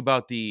ask you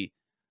about the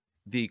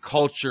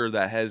culture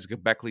that has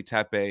Göbekli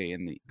Tepe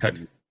and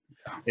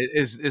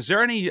is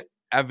there any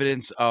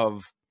evidence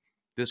of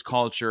this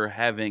culture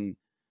having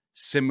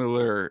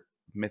similar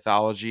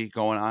mythology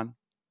going on?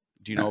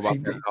 Do you know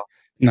about that?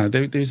 No,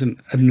 there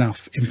isn't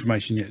enough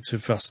information yet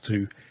for us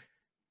to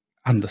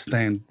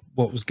understand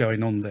what was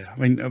going on there. I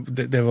mean,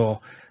 there are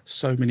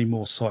so many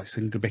more sites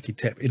than Göbekli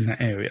Tepe in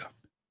that area.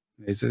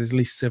 There's at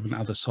least 7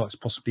 other sites,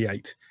 possibly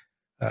 8,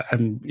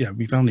 and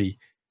we've only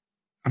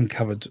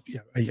uncovered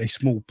a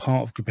small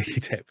part of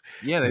Göbekli Tepe.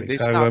 Yeah, they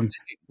so stopped.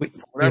 we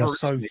are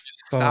so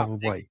far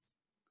away.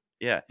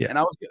 Yeah, and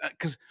I was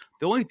because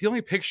the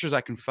only pictures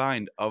I can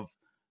find of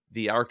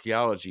the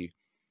archaeology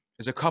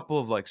is a couple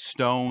of like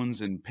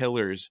stones and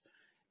pillars,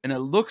 and it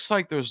looks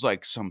like there's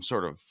like some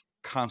sort of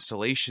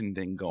constellation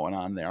thing going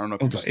on there. I don't know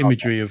if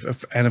imagery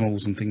of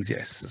animals and things.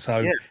 Yes,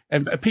 so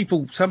and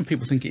some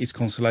people think it is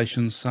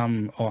constellations,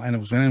 some are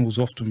animals. And animals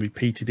are often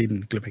repeated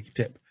in Göbekli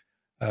Tepe.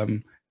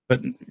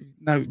 But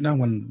no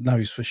one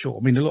knows for sure.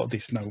 I mean, a lot of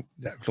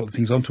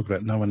things I'm talking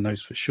about, no one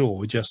knows for sure.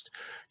 We're just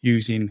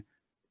using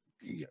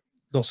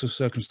lots of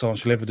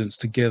circumstantial evidence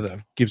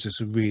together gives us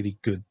a really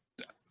good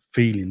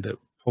feeling that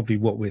probably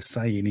what we're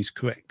saying is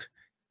correct.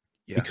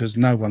 Because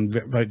no one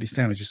wrote this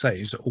down, as you say,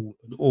 it's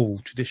all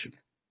tradition.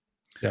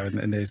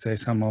 And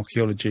there's some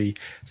archaeology,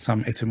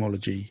 some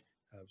etymology,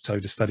 so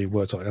the study of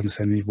words, like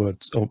understanding the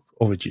words'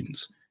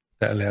 origins,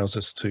 that allows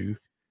us to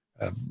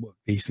work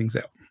these things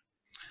out.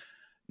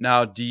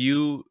 Now, do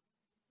you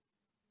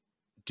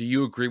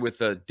agree with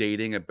the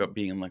dating about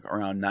being like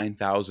around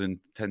 9,000,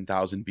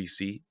 10,000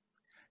 BC?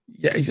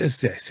 Yeah,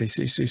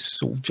 it's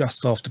sort of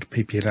just after the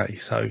PPNA.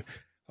 So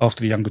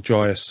after the Younger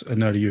Dryas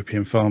and early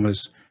European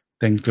farmers,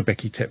 then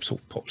Göbekli Tepe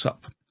sort of pops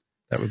up.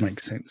 That would make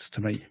sense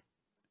to me.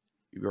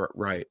 You're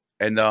right.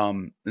 And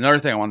another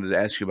thing I wanted to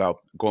ask you about,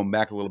 going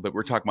back a little bit,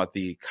 we're talking about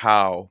the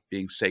cow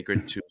being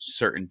sacred to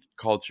certain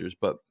cultures,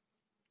 but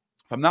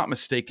if I'm not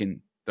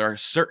mistaken, there are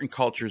certain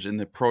cultures in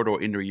the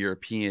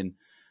Proto-Indo-European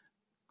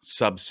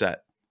subset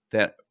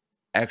that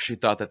actually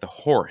thought that the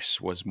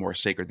horse was more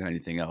sacred than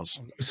anything else.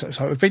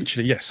 So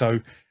eventually, yes. So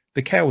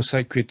the cow was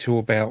sacred till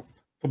about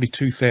probably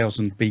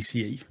 2000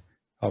 BCE,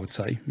 I would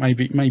say,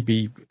 maybe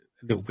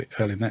a little bit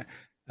earlier than that.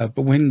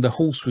 But when the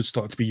horse was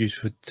starting to be used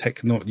for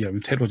technology,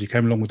 when technology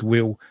came along with the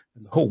wheel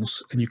and the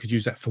horse, and you could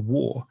use that for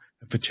war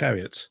and for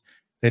chariots,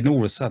 then all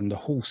of a sudden the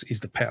horse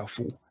is the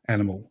powerful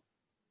animal.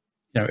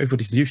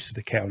 Everybody's used to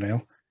the cow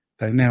now.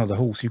 Now the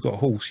horse, you've got a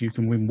horse, you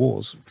can win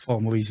wars far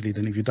more easily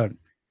than if you don't.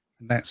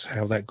 And that's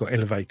how that got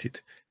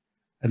elevated.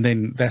 And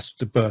then that's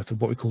the birth of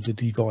what we call the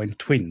divine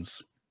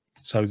twins.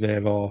 So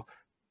there are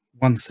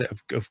one set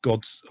of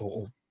gods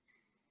or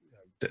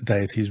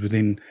deities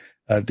within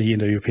the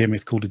Indo-European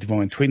myth called the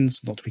divine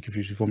twins, not to be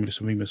confused with Romulus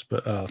and Remus,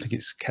 but I think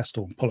it's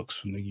Castor and Pollux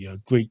from the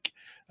Greek,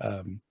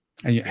 and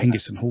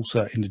Hengist and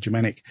Horsa in the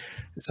Germanic.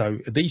 So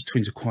these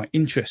twins are quite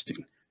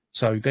interesting.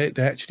 So they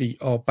actually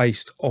are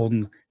based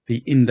on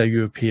the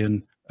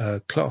Indo-European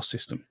class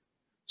system.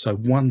 So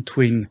one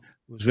twin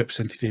was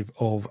representative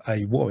of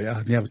a warrior,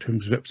 and the other twin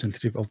was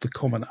representative of the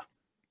commoner.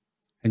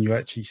 And you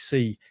actually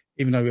see,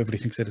 even though everybody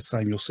thinks they're the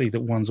same, you'll see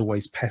that one's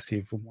always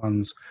passive and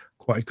one's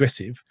quite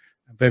aggressive.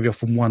 And very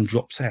often one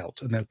drops out,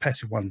 and the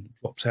passive one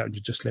drops out, and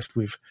you're just left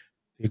with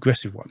the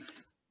aggressive one.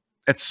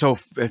 It's so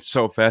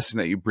fascinating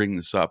that you bring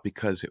this up,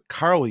 because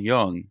Carl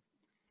Jung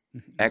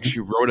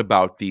actually wrote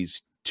about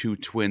these two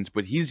twins,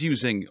 but he's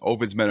using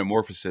Ovid's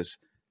Metamorphosis,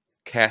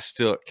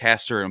 Castor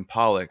and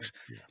Pollux,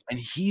 and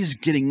he's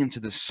getting into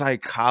the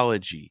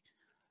psychology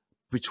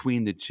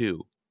between the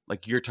two,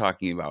 like you're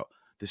talking about,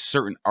 the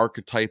certain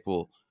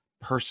archetypal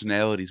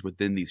personalities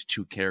within these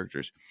two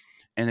characters.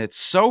 And it's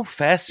so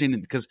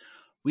fascinating because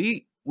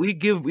we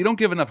don't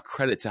give enough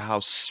credit to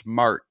how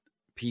smart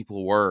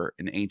people were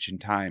in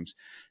ancient times.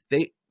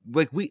 We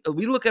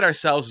look at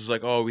ourselves as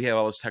like, oh, we have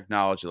all this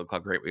technology, look how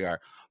great we are.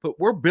 But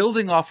we're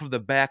building off of the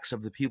backs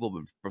of the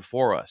people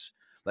before us.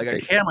 Like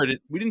a camera,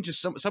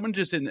 someone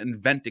just didn't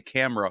invent a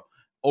camera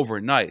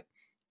overnight.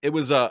 There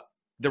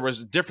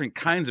was different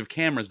kinds of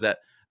cameras that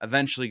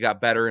eventually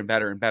got better and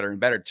better and better and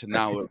better to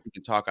now we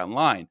can talk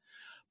online.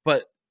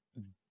 But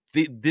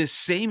this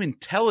same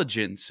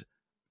intelligence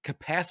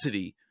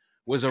capacity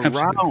was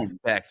around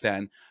back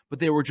then, but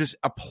they were just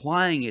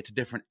applying it to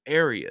different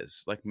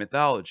areas like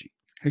mythology.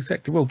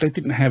 Exactly. Well, they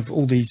didn't have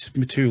all these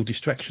material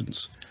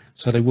distractions,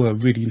 so they were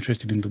really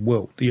interested in the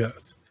world, the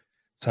earth.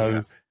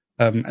 So,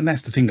 and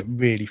that's the thing that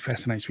really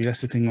fascinates me.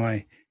 That's the thing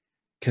I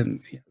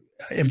can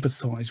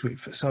empathize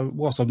with. So,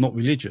 whilst I'm not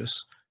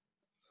religious,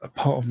 a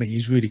part of me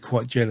is really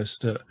quite jealous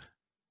that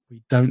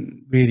we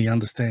don't really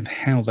understand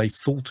how they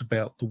thought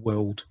about the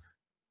world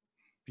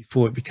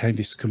before it became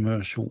this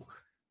commercial,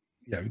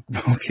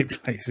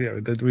 marketplace,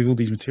 with all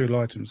these material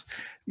items.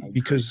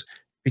 Because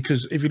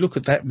if you look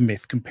at that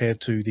myth compared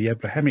to the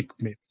Abrahamic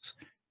myths,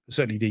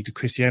 certainly the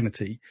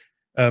Christianity,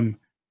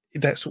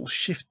 that sort of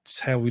shifts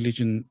how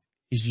religion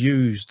is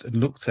used and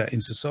looked at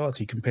in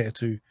society compared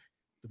to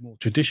the more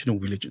traditional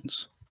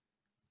religions.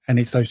 And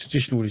it's those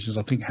traditional religions,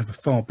 I think, have a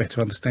far better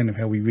understanding of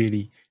how we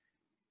really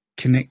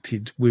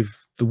connected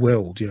with the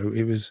world.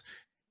 It was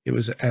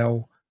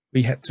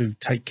we had to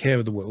take care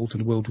of the world, and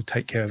the world would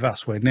take care of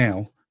us, where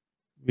now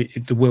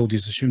the world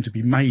is assumed to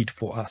be made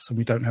for us, and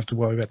we don't have to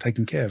worry about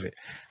taking care of it.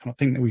 And I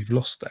think that we've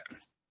lost that.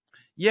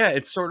 Yeah,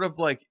 it's sort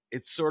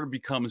of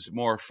becomes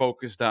more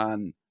focused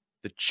on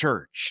the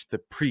church, the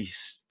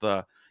priests,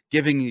 the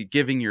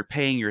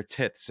paying your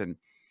tithes and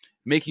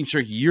making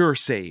sure you're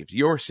saved,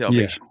 your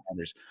salvation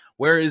matters.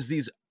 Whereas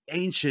these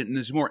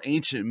more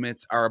ancient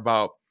myths are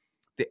about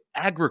the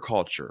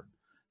agriculture,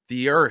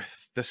 the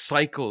earth, the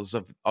cycles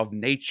of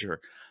nature,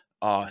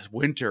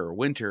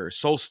 winter,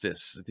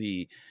 solstice,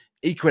 the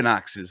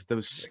equinoxes,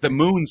 the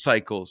moon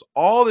cycles,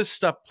 all this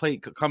stuff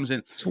comes in.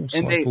 It's all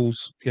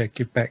cycles,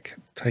 give back,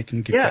 take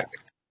and give back.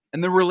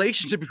 And the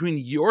relationship between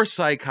your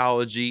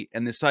psychology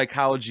and the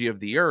psychology of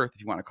the earth,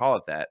 if you want to call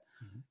it that,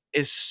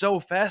 is so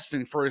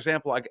fascinating. For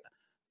example,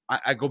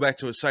 I go back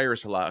to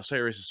Osiris a lot.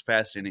 Osiris is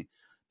fascinating.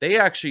 They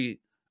actually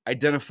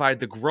identified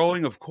the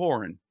growing of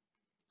corn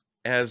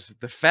as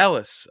the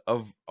phallus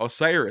of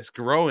Osiris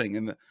growing,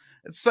 and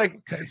it's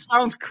like, it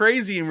sounds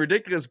crazy and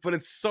ridiculous, but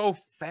it's so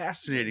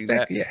fascinating.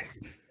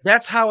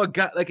 That's how a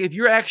God, like, if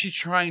you're actually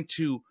trying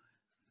to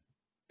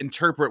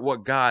interpret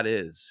what God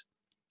is,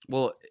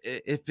 well,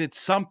 if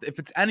it's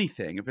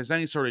anything, if there's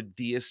any sort of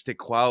deistic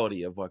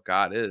quality of what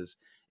God is,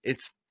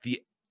 it's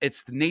the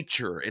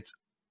nature, it's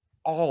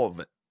all of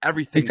it,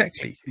 everything.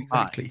 Exactly.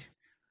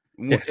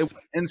 Yes.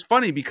 And it's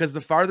funny because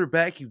the farther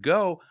back you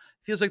go,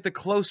 it feels like the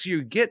closer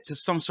you get to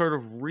some sort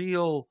of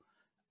real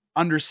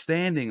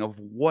understanding of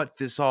what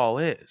this all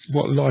is,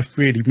 what life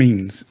really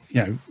means.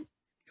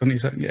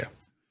 Yeah.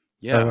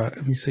 Yeah. So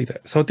let me see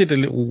that. So I did a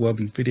little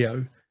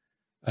video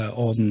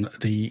on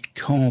the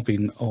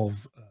carving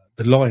of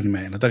the Lion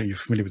Man. I don't know if you're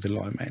familiar with the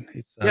Lion Man.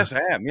 It's, Yes,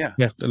 I am. Yeah.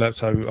 yeah.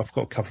 So I've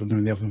got a couple of them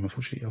in the other room.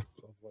 Unfortunately,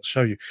 I'll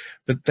show you.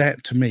 But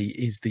that to me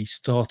is the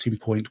starting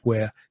point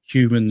where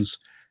humans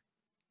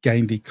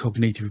gained the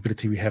cognitive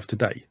ability we have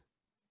today.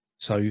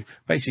 So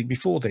basically,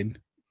 before then,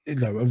 a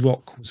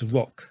rock was a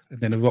rock, and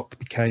then a rock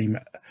became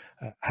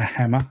a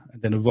hammer,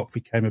 and then a rock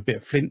became a bit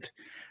of flint,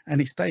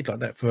 and it stayed like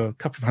that for a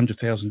couple of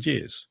 100,000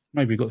 years.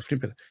 Maybe we got the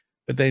flint better,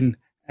 but then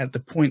at the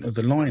point of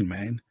the Lion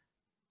Man,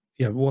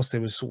 whilst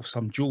there was sort of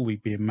some jewelry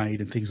being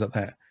made and things like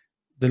that,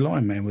 the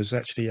Lion Man was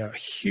actually a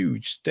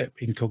huge step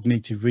in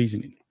cognitive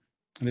reasoning.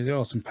 And there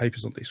are some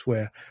papers on this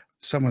where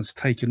someone's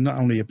taken not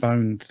only a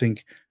bone,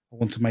 think I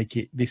want to make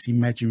it this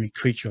imaginary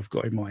creature I've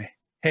got in my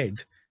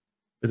head,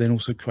 but then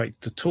also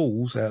create the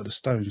tools out of the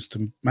stones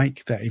to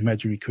make that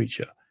imaginary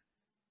creature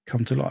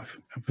come to life.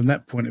 And from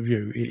that point of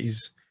view, it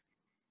is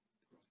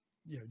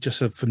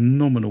just a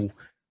phenomenal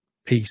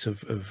piece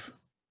of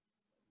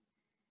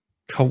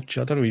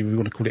culture. I don't know if we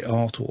want to call it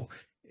art or,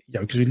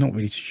 because we're not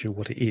really too sure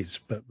what it is,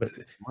 but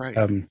Right.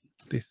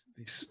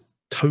 This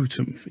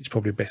totem is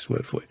probably the best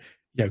word for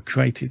it,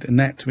 created. And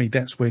that, to me,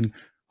 that's when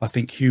I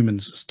think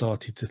humans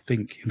started to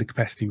think in the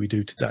capacity we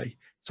do today.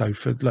 So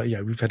for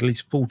we've had at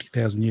least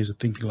 40,000 years of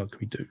thinking like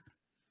we do.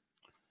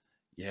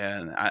 Yeah,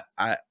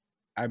 and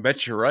I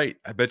bet you're right.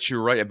 I bet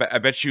you're right. I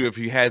bet you if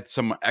you had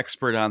some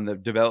expert on the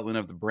development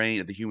of the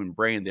brain, of the human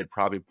brain, they'd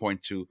probably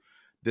point to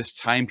this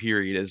time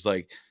period as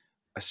like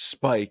a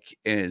spike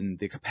in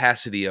the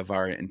capacity of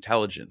our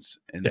intelligence.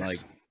 And Yes. like,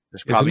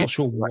 there's I'm probably not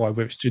sure why,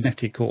 whether it's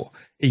genetic or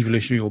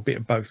evolutionary or a bit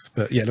of both,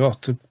 but there are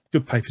some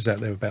good papers out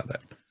there about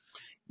that.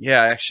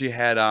 Yeah, I actually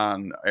had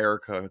on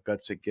Erica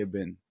Gutsick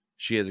Gibbon.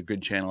 She has a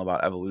good channel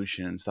about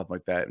evolution and stuff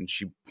like that. And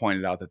she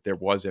pointed out that there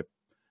was I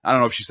don't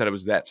know if she said it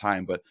was that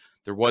time, but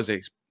there was a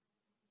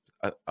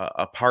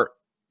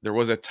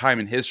time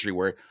in history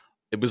where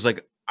it was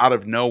like out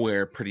of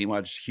nowhere, pretty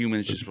much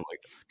humans just were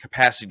like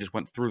capacity just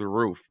went through the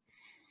roof.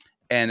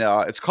 And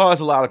it's caused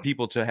a lot of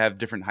people to have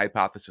different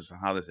hypotheses on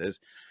how this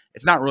is.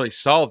 It's not really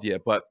solved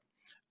yet, but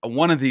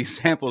one of the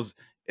examples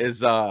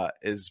is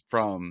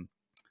from,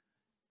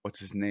 what's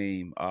his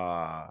name?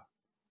 I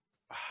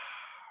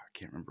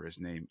can't remember his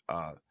name.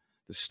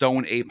 The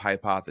stone ape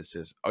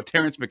hypothesis. Oh,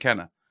 Terence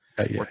McKenna.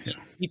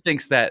 He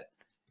thinks that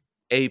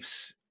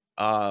apes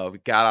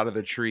got out of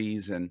the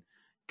trees and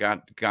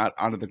got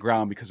onto the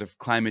ground because of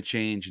climate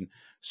change and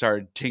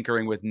started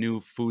tinkering with new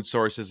food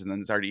sources and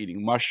then started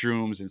eating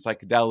mushrooms and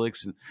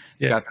psychedelics and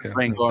got the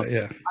brain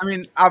going. I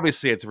mean,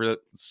 obviously it's real,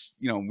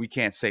 we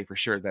can't say for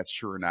sure that's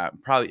true or not.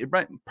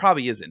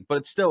 Probably isn't, but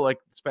it's still like,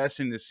 it's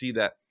fascinating to see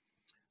that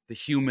the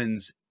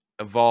humans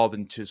evolved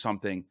into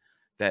something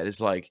that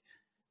is like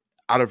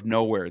out of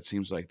nowhere. It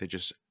seems like they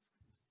just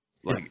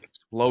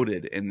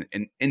exploded in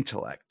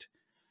intellect.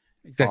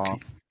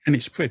 Exactly. And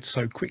it spread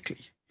so quickly,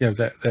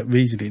 that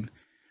reasoning.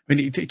 I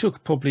mean, it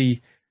took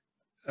probably,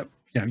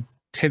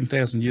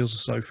 10,000 years or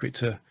so for it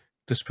to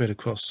spread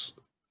across,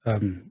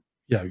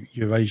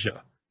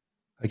 Eurasia,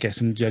 I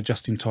guess, and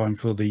just in time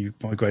for the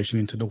migration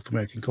into North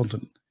American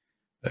continent.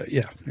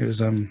 It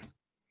was, I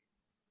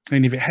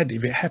mean, if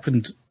it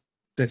happened,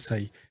 let's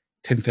say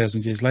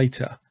 10,000 years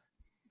later,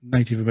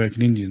 Native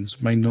American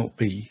Indians may not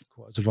be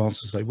quite as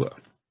advanced as they were.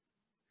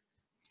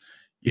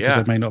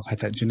 Because they may not have had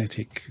that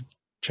genetic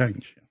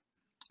change.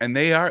 And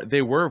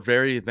they were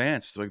very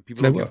advanced. Like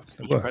people, they were.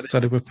 So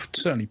they were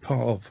certainly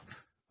part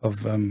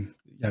of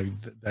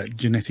that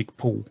genetic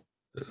pool,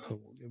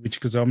 which,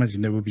 because I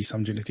imagine there will be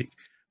some genetic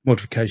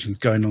modifications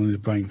going on in the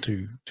brain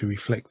to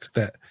reflect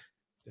that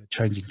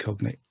changing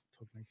cognitive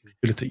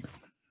ability.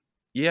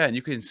 Yeah, and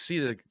you can see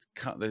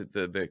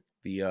the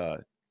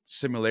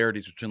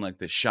similarities between like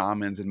the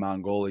shamans in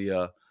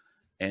Mongolia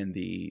and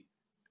the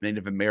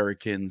Native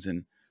Americans,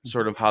 and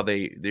sort of how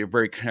they're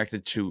very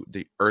connected to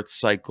the earth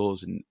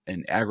cycles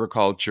and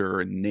agriculture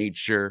and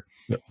nature,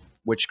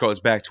 which goes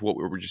back to what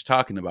we were just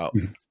talking about.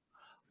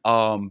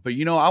 But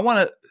I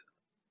want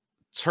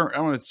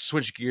to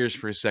switch gears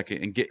for a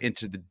second and get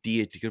into the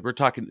deity, because we're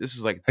talking, this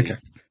is like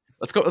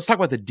let's talk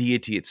about the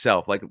deity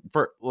itself, like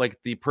for like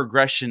the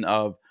progression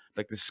of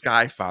like the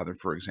Sky Father,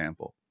 for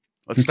example.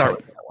 Let's start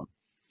with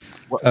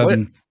that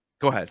one.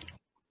 Go ahead.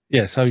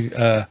 Yeah, so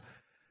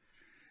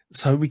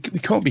we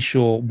can't be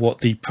sure what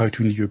the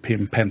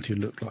Proto-Indo-European pantheon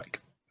looked like.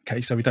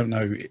 Okay, so we don't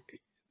know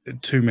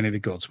too many of the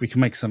gods. We can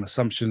make some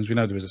assumptions. We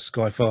know there was a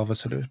Sky Father,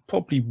 so there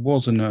probably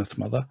was an Earth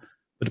Mother,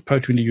 but the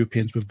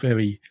Proto-Indo-Europeans were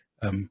very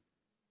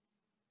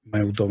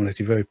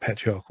male-dominated, very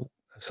patriarchal.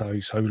 So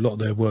a lot of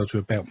their words were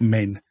about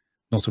men,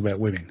 not about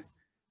women,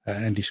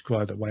 and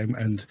described that way.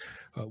 And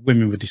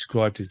women were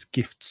described as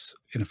gifts,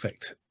 in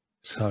effect.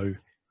 So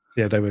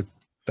they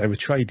were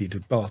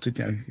traded, bartered,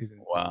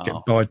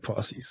 get bride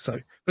prices. So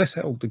that's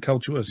how the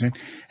culture was.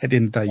 At the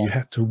end of the day, you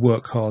had to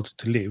work hard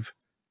to live.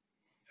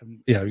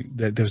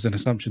 There was an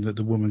assumption that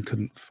the woman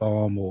couldn't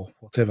farm or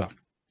whatever.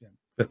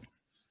 But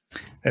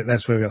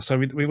that's where we are. So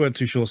we weren't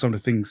too sure some of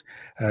the things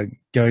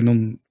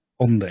going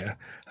on there.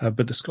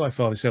 But the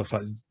Skyfather itself,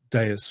 like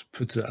Deus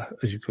Puta,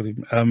 as you call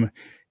him,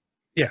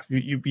 yeah,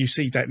 you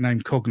see that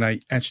name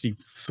cognate actually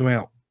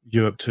throughout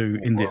Europe to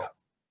India,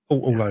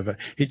 all over.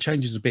 It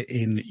changes a bit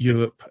in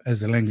Europe as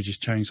the languages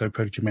change. So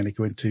Proto-Germanic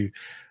went to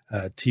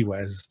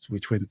Tiwaz,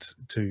 which went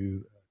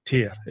to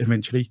Tyr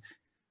eventually.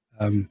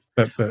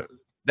 But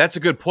that's a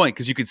good point,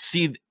 because you could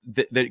see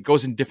that it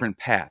goes in different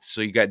paths.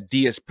 So you got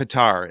Dies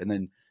Pitar, and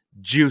then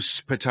Juice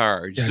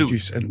Pitar, yeah, Zeus,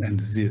 Juice and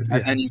Zeus,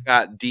 and then you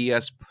got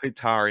Dies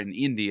Pitar in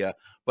India.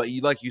 But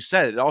like you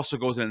said, it also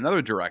goes in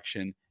another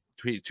direction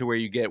to where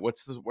you get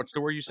what's the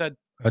word you said?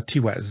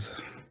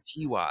 Tiwaz.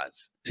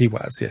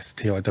 Tiwaz, yes,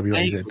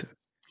 Tiwaz.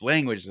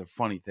 Language is a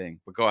funny thing,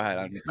 but go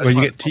ahead. Well,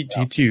 you get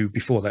T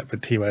before that, but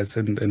Tiwaz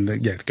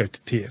and yeah, go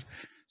to Tyr.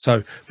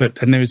 So,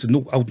 and there is an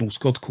Old Norse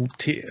god called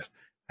Tyr,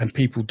 and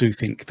people do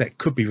think that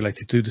could be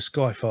related to the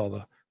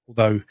Skyfather,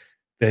 although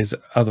there's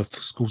other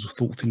schools of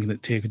thought thinking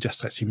that Tyr could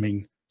just actually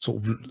mean sort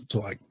of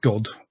like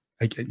God,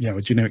 a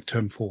generic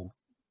term for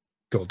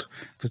God,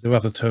 because there are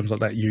other terms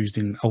like that used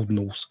in Old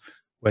Norse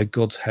where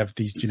gods have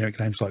these generic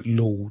names like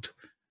Lord,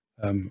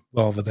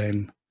 rather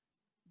than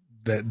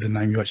the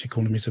name you actually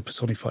call them is a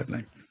personified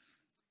name.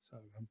 So,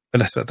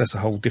 but that's a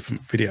whole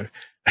different video.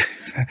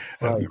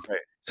 Right.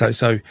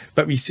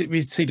 But we see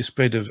the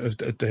spread of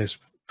Deus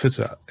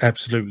Puta,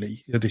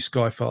 absolutely. The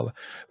Skyfather.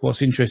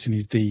 What's interesting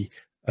is the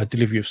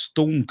delivery of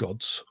storm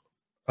gods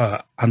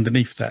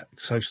underneath that.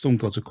 So storm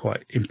gods are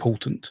quite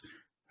important,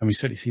 and we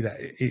certainly see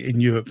that in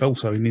Europe, but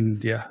also in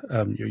India.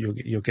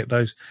 You'll get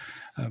those.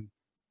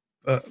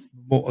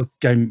 What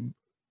again?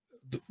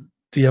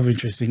 The other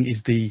interesting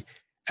is the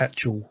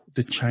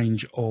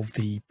change of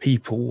the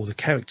people or the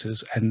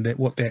characters and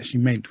what they actually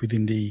meant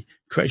within the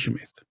creation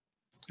myth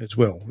as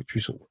well, which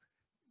we sort of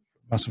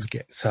mustn't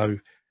forget. So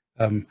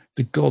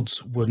the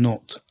gods were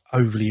not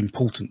overly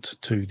important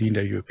to the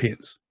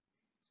Indo-Europeans.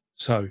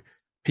 So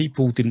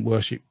people didn't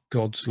worship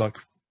gods like,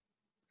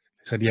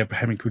 say, the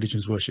Abrahamic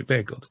religions worship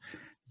their god.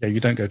 You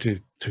don't go to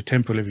a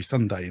temple every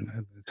Sunday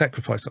and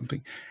sacrifice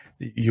something.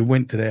 You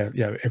went to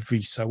there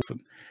every so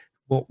often.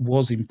 What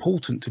was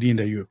important to the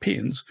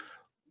Indo-Europeans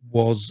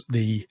was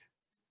the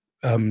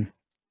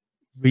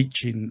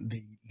reaching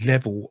the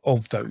level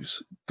of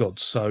those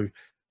gods. So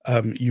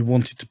you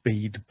wanted to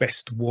be the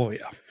best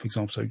warrior, for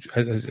example. So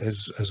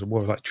as a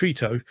warrior like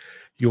Trito,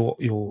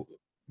 your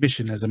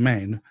mission as a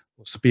man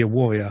was to be a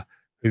warrior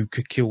who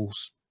could kill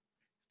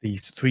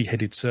these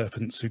three-headed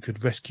serpents, who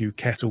could rescue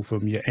cattle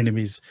from your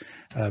enemies,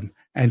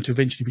 and to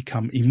eventually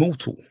become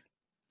immortal.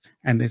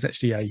 And there's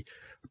actually a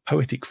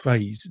poetic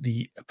phrase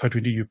the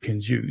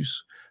Proto-Indo-Europeans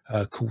use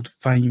called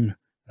 "fame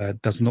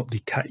does not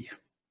decay."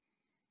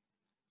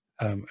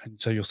 And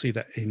so you'll see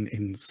that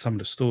in some of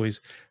the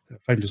stories,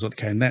 fame does not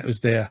decay, and that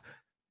was their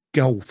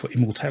goal for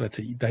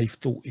immortality. They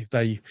thought if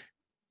they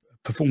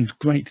performed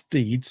great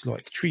deeds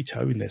like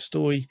Trito in their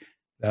story,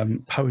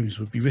 poems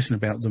would be written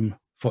about them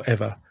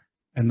forever,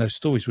 and those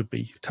stories would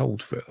be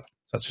told forever,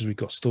 such as we've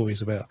got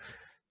stories about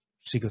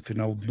Sigurd in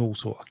Old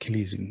Norse or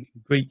Achilles in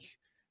Greek.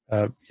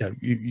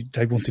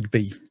 They wanted to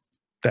be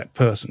that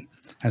person,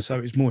 and so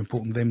it's more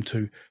important to them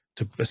to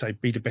let's say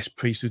be the best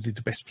priest who did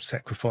the best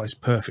sacrifice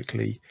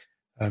perfectly,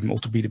 or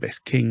to be the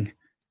best king.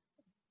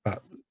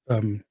 But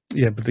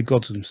the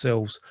gods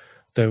themselves,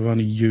 they were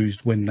only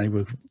used when they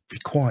were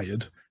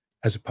required,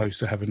 as opposed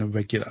to having a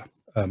regular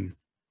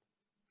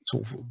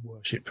sort of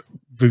worship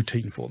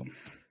routine for them.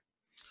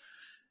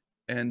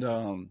 And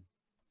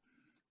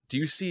do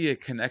you see a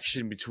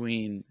connection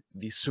between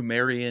the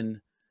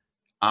Sumerian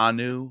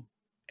Anu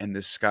and the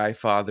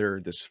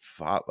Skyfather?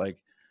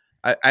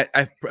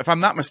 If I'm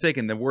not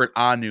mistaken, the word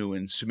Anu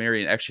in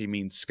Sumerian actually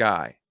means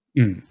sky.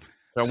 Mm.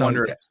 So I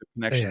wonder if there's a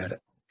connection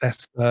there.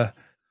 That's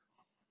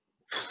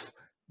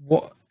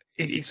what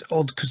it's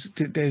odd, because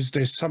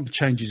there's some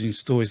changes in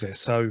stories there.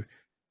 So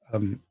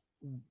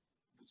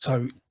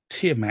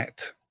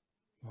Tiamat,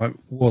 right,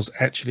 was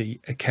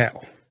actually a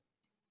cow.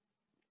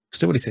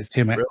 Still, what he says,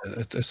 Tiamat,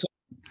 really?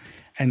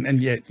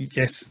 And yet,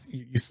 yes,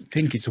 you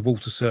think it's a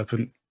water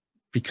serpent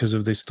because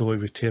of this story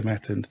with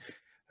Tiamat and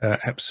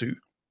Apsu.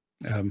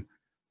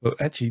 But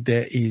actually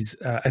there is,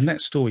 and that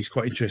story is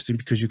quite interesting,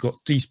 because you've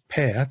got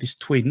this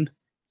twin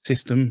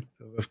system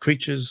of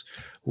creatures,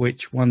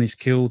 which one is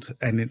killed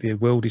and the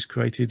world is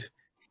created,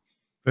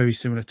 very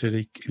similar to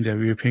the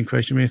Indo-European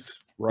creation myth.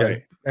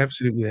 Right. Yeah,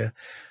 absolutely there.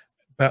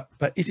 But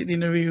is it the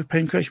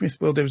Indo-European creation myth?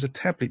 Well, there was a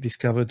tablet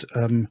discovered,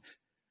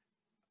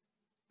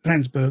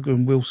 Landsberger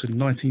and Wilson,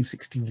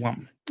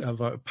 1961,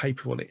 wrote a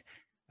paper on it,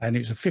 and it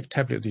was a fifth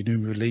tablet of the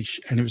Enuma Elish,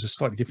 and it was a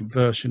slightly different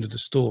version of the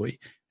story,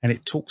 and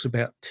it talks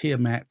about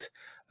Tiamat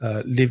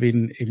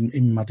living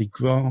in muddy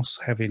grass,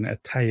 having a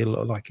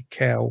tail like a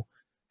cow,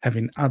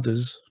 having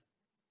udders,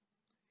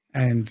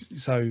 and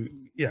so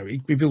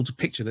it builds a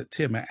picture that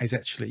Tiamat is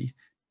actually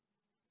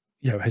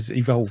has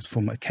evolved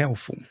from a cow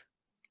form.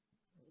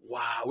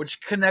 Wow, which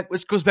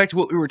goes back to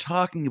what we were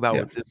talking about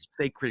with this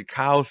sacred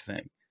cow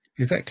thing.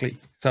 Exactly.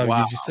 So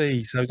you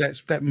see, so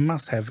that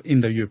must have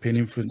Indo-European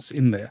influence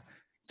in there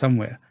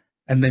somewhere.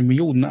 And then we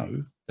all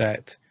know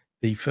that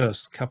the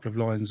first couple of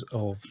lines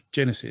of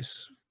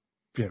Genesis,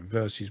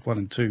 verses 1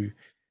 and 2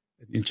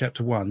 in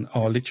chapter 1,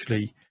 are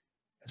literally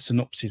a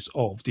synopsis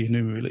of the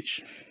Enuma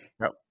Elish.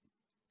 Yep.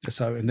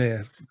 So, and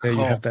there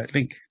you have that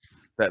link.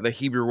 That the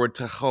Hebrew word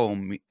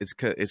tahom is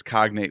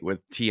cognate with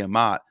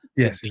Tiamat.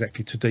 Yes,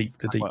 exactly. To deep,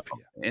 the deep.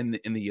 In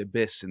the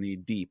abyss, in the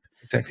deep.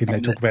 Exactly. And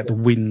they talk about the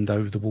wind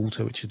over the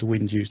water, which is the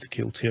wind used to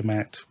kill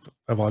Tiamat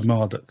by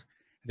Marduk.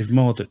 And if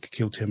Marduk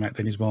killed Tiamat,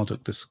 then is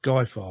Marduk the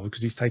Sky Father?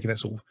 Because he's taking that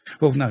sort of.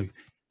 Well, no,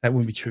 that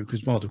wouldn't be true,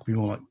 because Marduk would be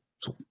more like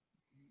sort of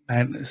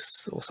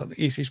madness or something.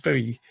 It's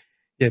very,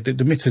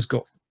 the myth has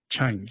got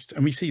changed,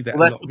 and we see that.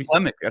 Well, that's the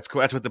polemic. That's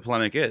what the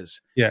polemic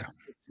is. Yeah,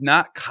 it's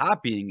not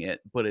copying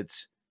it, but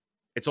it's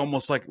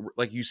almost like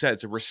you said,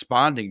 it's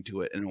responding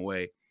to it in a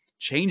way,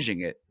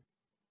 changing it,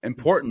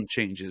 important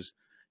changes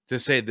to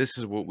say this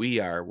is what we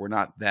are. We're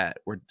not that.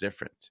 We're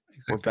different.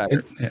 Exactly.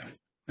 We're better.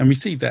 And we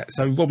see that.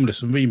 So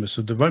Romulus and Remus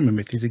of the Roman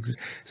myth is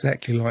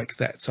exactly like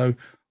that. So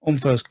on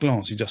first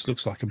glance, it just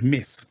looks like a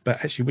myth,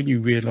 but actually, when you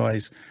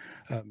realise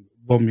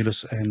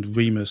Romulus and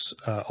Remus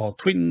are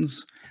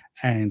twins,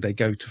 and they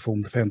go to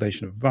form the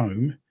foundation of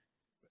Rome,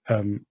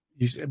 and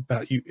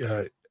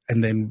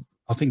then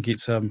I think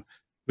it's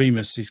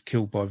Remus is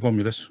killed by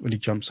Romulus when he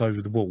jumps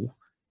over the wall,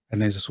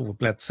 and there's a sort of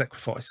blood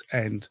sacrifice,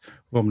 and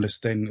Romulus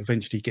then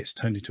eventually gets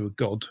turned into a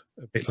god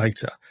a bit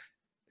later.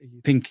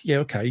 You think,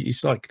 okay,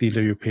 it's like the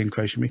Indo-European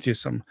creation myth.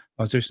 It's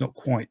not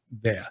quite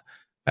there.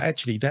 But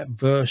actually, that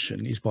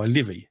version is by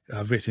Livy,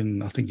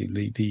 written, I think, in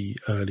the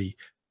early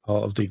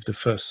part of the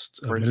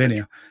first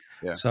millennia.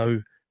 Yeah.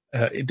 So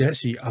there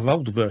actually are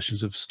older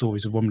versions of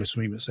stories of Romulus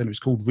and Remus, and it was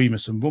called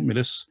Remus and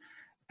Romulus.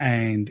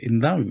 And in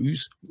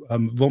those,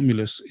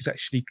 Romulus is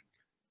actually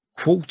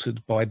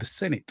quartered by the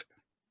Senate.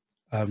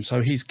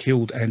 So he's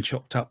killed and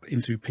chopped up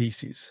into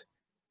pieces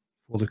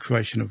for the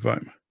creation of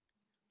Rome.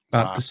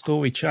 But the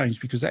story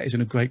changed, because that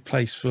isn't a great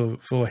place for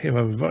a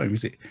hero of Rome,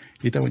 is it?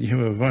 You don't want your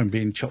hero of Rome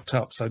being chopped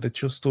up, so the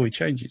story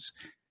changes.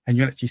 And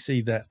you actually see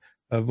that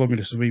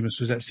Romulus and Remus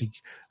was actually,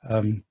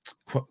 I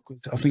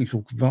think it's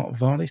called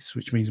Valis,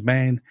 which means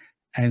man.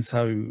 And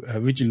so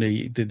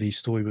originally the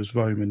story was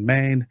Rome and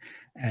man,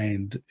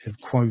 and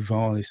Quo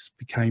Valis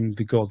became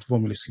the god.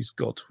 Romulus is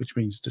god, which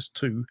means just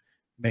two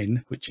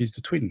men, which is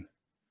the twin.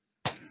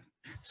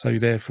 So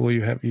therefore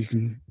you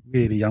can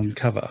really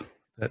uncover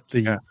that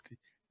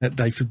that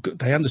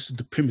they understood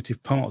the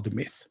primitive part of the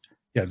myth,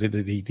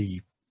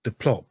 the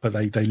plot, but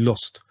they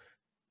lost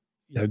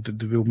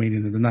the real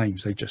meaning of the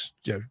names. They just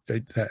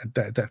they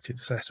adapted.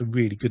 So that's a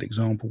really good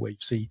example where you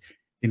see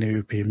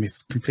Indo-European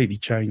myths completely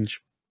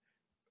change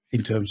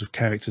in terms of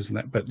characters and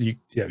that, but the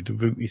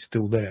root is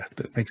still there.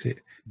 That makes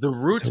it the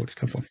roots where it's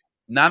come from.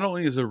 Not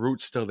only is the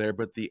root still there,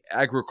 but the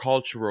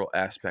agricultural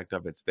aspect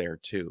of it's there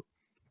too.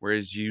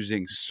 Whereas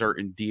using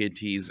certain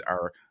deities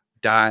are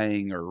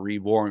dying or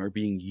reborn or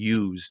being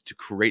used to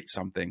create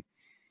something,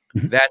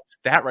 that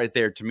right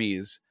there to me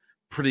is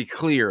pretty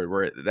clear,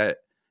 where that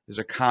there's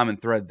a common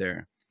thread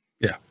there.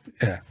 Yeah.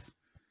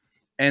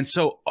 And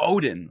so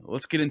Odin,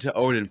 let's get into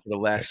Odin for the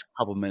last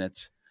couple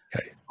minutes.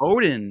 Okay.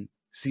 Odin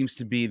seems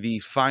to be the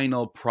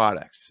final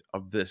product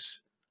of this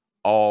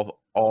all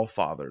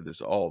father,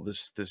 this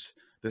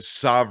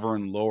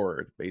sovereign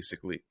lord,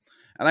 basically.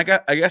 And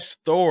I guess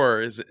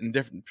Thor is in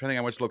different, depending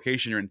on which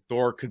location you're in.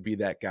 Thor could be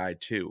that guy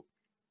too,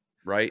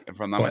 right? If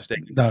I'm not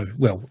mistaken. No,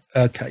 well,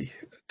 okay.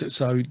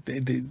 So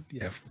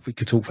we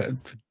could talk for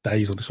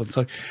days on this one.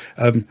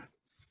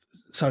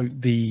 So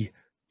the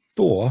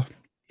Thor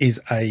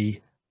is a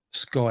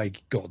sky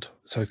god.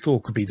 So Thor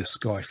could be the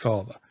sky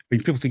father. I mean,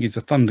 people think he's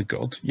a thunder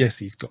god. Yes,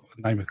 he's got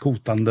a name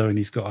called Thunder, and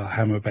he's got a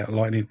hammer about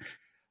lightning.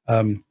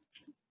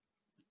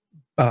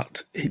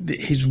 But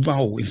his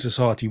role in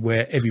society,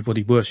 where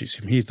everybody worships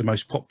him, he is the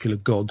most popular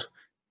god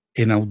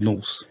in Old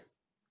Norse.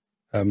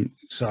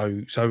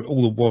 So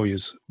all the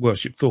warriors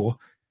worship Thor.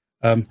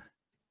 He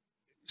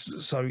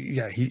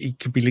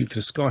could be linked to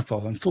the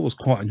Skyfather, and Thor's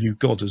quite a new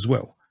god as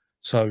well.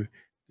 So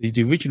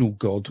the original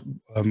god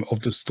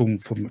of the storm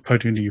from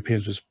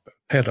Proto-Indo-Europeans was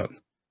Perun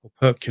or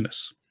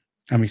Percunus,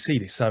 and we see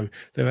this. So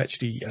they're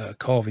actually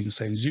carvings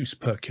saying Zeus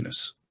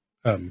Percunus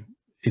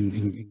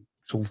in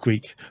sort of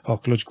Greek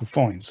archaeological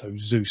finds. So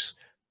Zeus,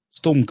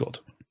 storm god.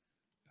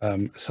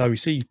 So we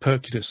see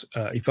Percunus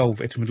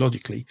evolve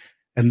etymologically,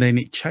 and then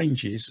it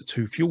changes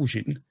to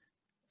fusion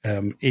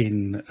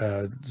in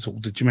sort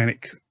of the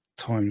Germanic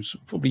times,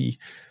 probably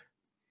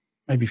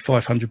maybe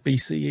 500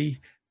 BCE.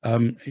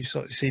 You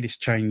see this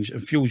change,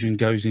 and fusion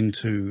goes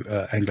into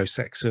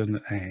Anglo-Saxon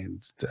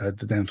and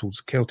down towards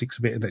the Celtics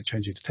a bit, and that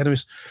changes to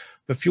Teneris.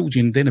 But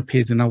fusion then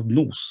appears in Old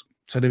Norse.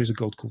 So there is a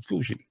god called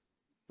Fusion,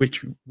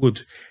 which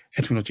would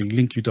etymologically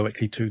link you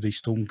directly to the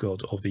storm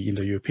god of the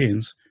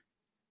Indo-Europeans.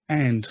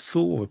 And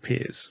Thor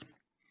appears.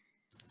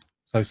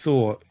 So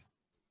Thor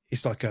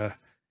is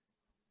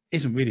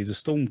isn't really the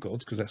storm god,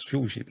 because that's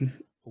fusion,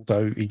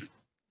 although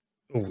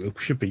it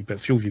should be, but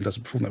fusion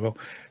doesn't perform that well.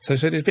 So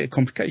there's a bit of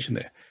complication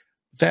there.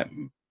 That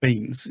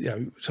means,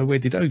 so where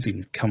did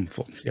Odin come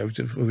from?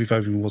 If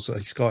Odin was a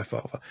sky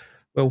father,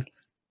 well,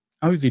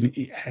 Odin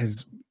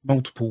has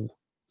multiple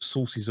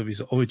sources of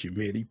his origin,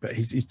 really. But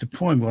the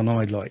prime one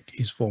I like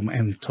is from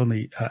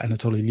Anatoly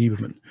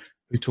Lieberman,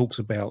 who talks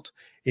about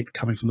it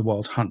coming from the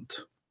wild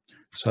hunt.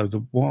 So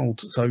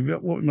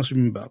what we must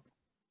remember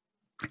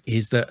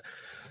is that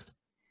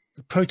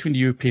the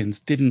Proto-Indo-Europeans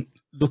didn't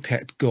look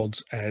at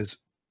gods as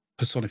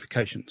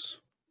personifications.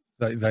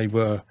 They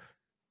were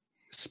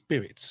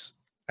spirits,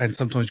 and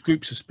sometimes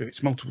groups of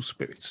spirits, multiple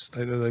spirits.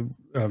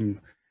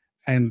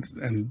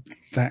 And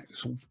that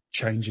sort of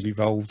changed and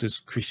evolved as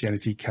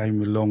Christianity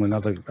came along, and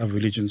other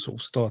religions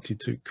sort of started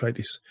to create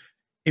this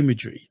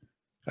imagery.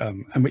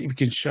 And we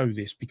can show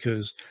this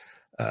because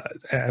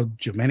our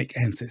Germanic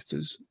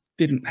ancestors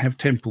didn't have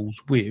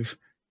temples with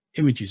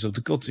images of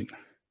the gods in.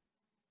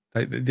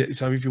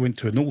 So if you went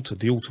to an altar,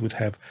 the altar would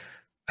have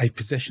a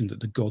possession that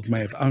the god may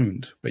have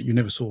owned, but you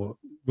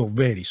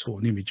rarely saw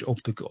an image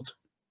of the god.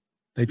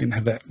 They didn't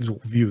have that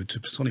sort of view to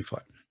personify.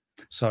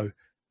 So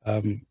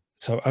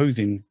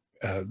Odin,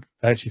 they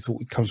actually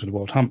thought it comes from the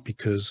wild hunt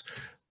because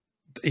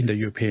the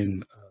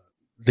Indo-European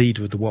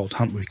leader of the wild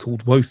hunt was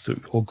called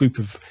Wothu, or a group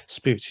of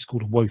spirits is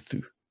called a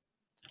Wothu.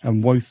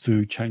 And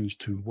Wothu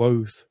changed to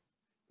Woth,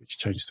 which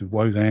changed to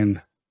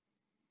Wothan,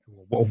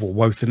 or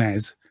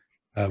Wothanaz,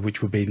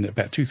 which would have been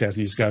about 2,000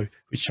 years ago,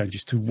 which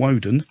changes to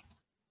Woden.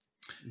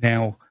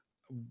 Now,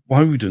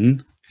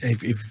 Woden,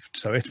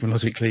 so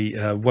etymologically,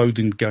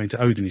 Woden going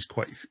to Odin is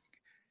quite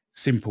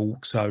simple.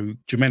 So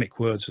Germanic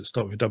words that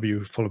start with a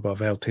W followed by a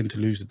vowel tend to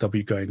lose the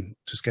W going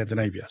to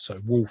Scandinavia. So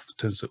Wolf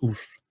turns to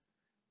Ulf.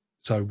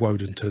 So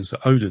Woden turns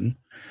to Odin.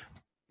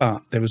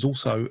 But there was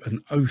also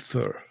an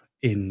Othur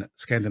in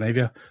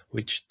Scandinavia,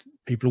 which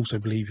people also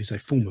believe is a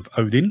form of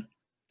Odin.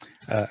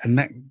 And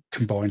that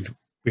combined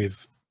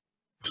with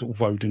sort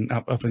of Woden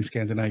up in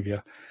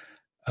Scandinavia.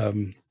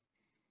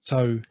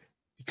 So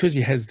because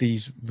he has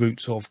these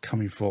roots of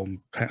coming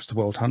from perhaps the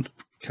wild hunt,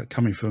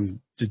 coming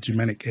from the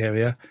Germanic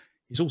area,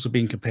 he's also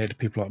being compared to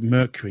people like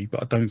Mercury,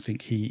 but I don't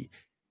think he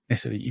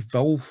necessarily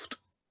evolved.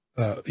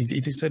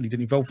 He certainly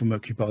didn't evolve from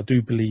Mercury, but I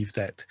do believe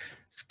that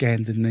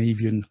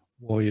Scandinavian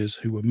warriors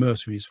who were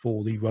mercenaries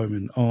for the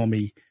Roman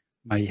army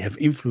may have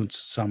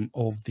influenced some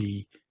of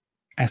the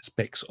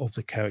aspects of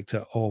the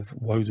character of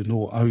Woden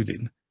or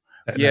Odin.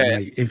 That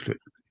may influence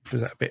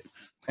that a bit.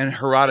 And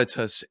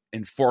Herodotus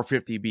in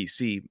 450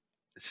 BC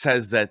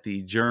says that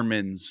the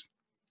Germans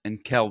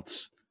and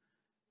Celts,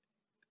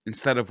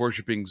 instead of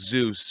worshiping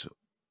Zeus,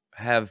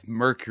 have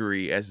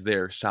Mercury as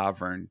their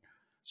sovereign.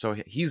 So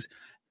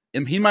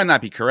he might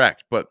not be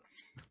correct, but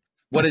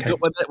what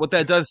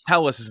that does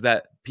tell us is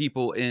that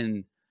people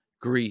in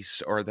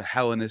Greece or the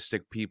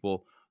Hellenistic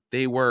people,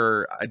 they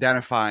were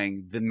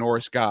identifying the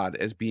Norse god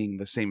as being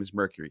the same as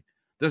Mercury.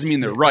 Doesn't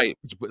mean they're right.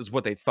 It's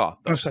what they thought.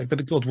 I say, but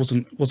the god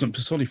wasn't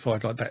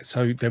personified like that.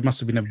 So there must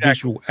have been a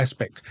visual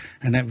aspect,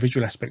 and that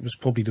visual aspect was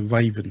probably the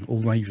raven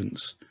or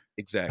ravens.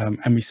 Exactly.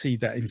 And we see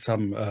that in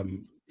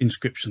some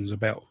inscriptions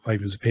about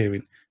ravens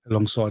appearing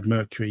alongside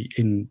Mercury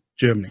in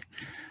Germany.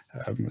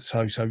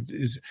 So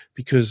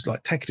because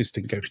like Tacitus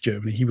didn't go to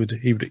Germany,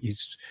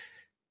 he's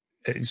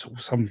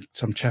some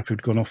chap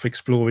who'd gone off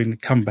exploring,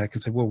 come back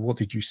and say, well, what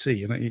did you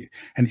see? And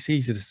it's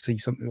easy to see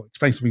something, or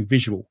explain something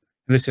visual.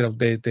 And they said, oh,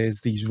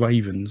 there's these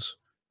ravens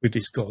with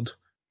this god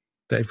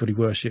that everybody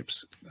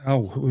worships.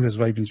 Oh, who has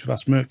ravens with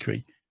us?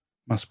 Mercury.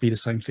 Must be the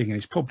same thing. And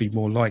it's probably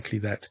more likely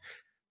that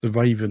the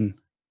raven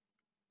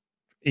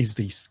is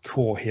the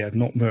core here,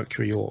 not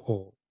Mercury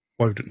or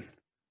Woden.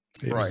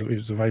 It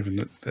was the raven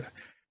that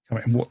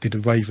and what did the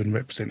raven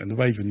represent? And the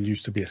raven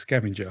used to be a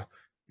scavenger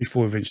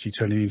before eventually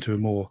turning into a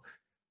more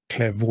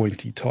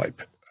clairvoyant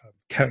type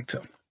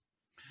character.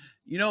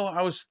 You know,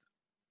 I was,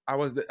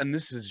 and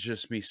this is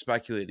just me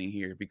speculating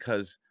here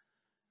because,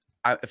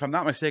 if I'm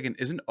not mistaken,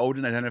 isn't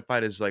Odin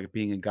identified as like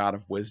being a god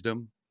of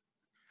wisdom?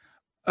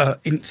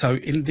 In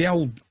the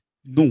old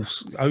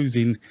Norse,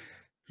 Odin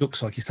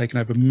looks like he's taken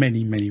over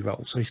many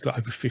roles. So he's got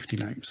over 50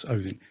 names,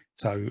 Odin.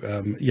 So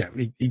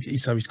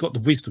so he's got the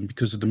wisdom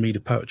because of the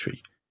Mead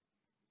poetry.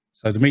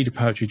 So the Mead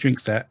poetry,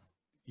 drink that,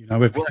 you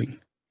know everything. Right.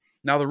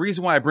 Now the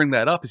reason why I bring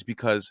that up is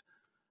because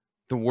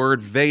the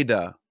word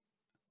Veda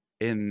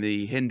in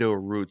the Hindu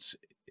roots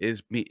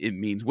it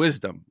means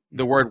wisdom.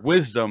 The word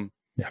wisdom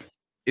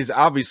is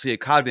obviously a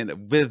cognate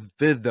with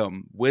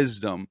vidam,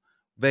 wisdom,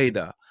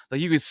 Veda. Like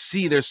you could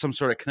see there's some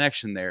sort of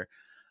connection there.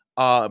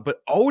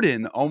 But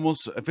Odin,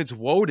 almost if it's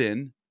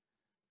Woden,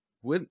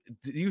 do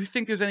you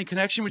think there's any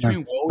connection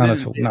between Woden? Not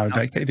at all. No,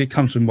 it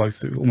comes from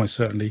Wothu, almost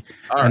certainly.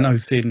 Right. And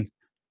Othin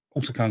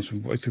also comes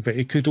from Wothu, but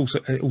it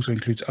also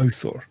includes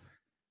Othor.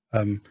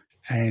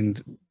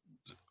 And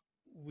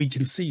we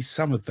can see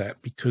some of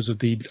that because of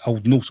the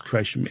old Norse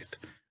creation myth.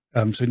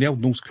 So in the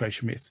old Norse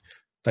creation myth,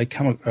 they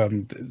come.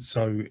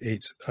 So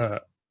it's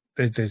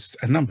there's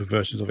a number of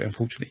versions of it,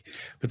 unfortunately,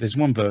 but there's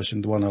one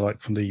version, the one I like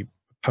from the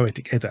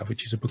Poetic Edda,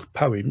 which is a book of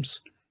poems,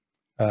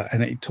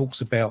 and it talks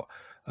about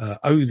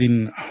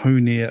Odin,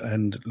 Honir,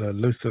 and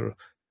Lothar.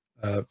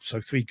 So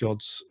three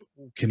gods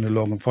walking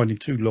along and finding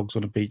two logs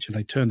on a beach, and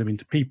they turn them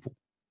into people.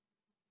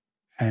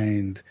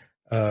 And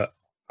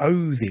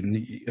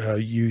Odin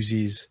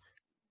uses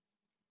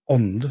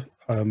Ond,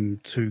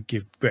 to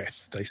give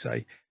breath, they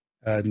say,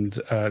 and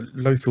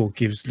Lothor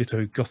gives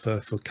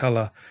Litogotha for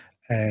colour,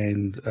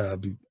 and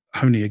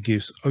Honir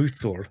gives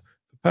Othor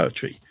for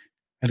poetry.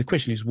 And the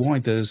question is, why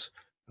does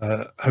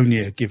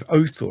Honir give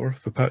Othor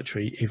for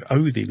poetry if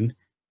Odin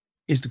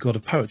is the god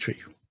of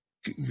poetry,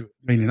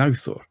 meaning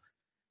Othor?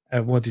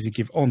 Why does he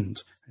give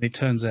Ond? And it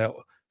turns out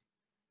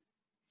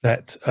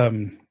that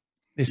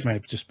this may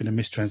have just been a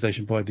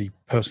mistranslation by the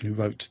person who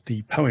wrote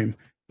the poem,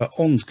 but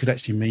Ond could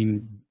actually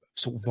mean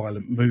sort of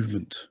violent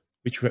movement,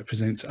 which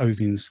represents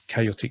Odin's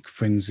chaotic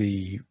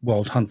frenzy,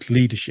 wild hunt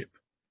leadership.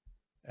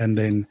 And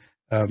then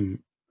then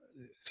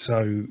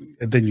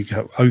you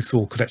go,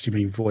 Othor could actually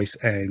mean voice,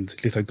 and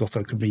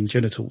Litogotho could mean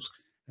genitals.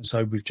 And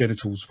so with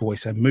genitals,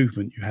 voice, and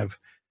movement, you have,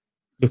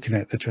 looking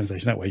at the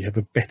translation that way, you have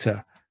a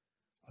better,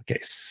 I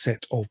guess,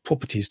 set of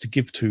properties to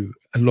give to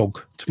a log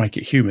to make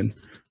it human,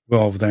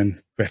 rather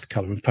than breath,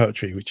 colour, and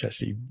poetry, which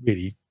actually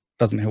really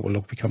doesn't help a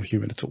log become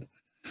human at all.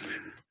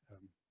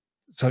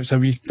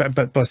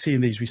 But by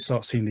seeing these, we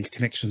start seeing these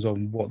connections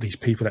on what these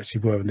people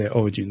actually were and their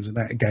origins, and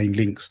that again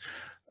links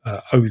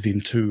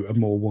Odin to a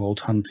more wild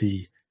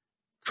hunty,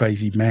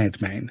 crazy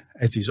madman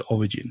as his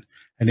origin,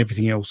 and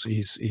everything else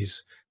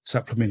is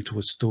supplemental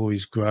as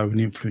stories grow and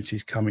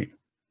influences come in.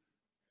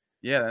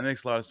 Yeah, that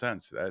makes a lot of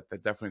sense. That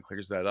definitely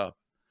clears that up.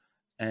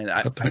 And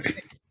I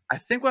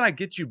think when I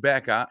get you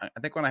back on, I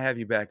think when I have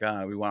you back on,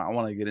 I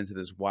want to get into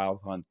this wild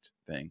hunt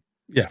thing.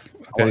 Yeah,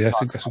 okay,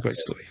 that's a great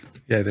story.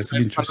 Yeah, there's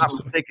an interesting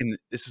story.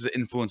 This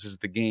influences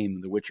the game,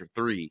 The Witcher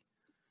 3.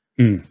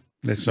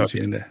 There's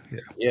something in there. Yeah.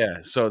 Yeah.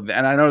 So,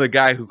 and I know the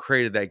guy who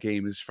created that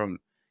game is from.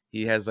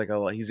 He has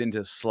he's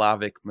into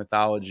Slavic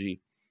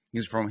mythology.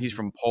 He's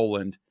from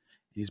Poland.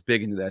 He's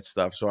big into that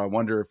stuff. So I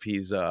wonder if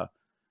he's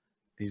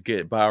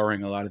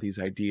borrowing a lot of these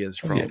ideas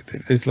from. Yeah,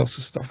 there's lots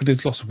of stuff.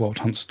 There's lots of wild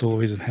hunt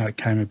stories and how it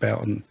came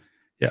about, and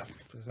yeah,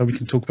 so we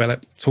can talk about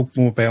that. Talk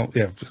more about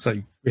So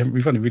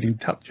we've only really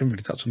touched on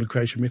the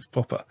creation myth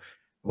proper,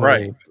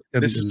 right?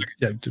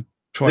 The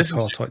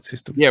tripartite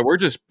system. Yeah, we're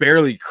just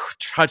barely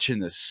touching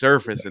the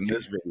surface in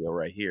this video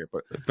right here,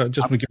 but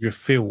just want to give you a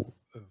feel.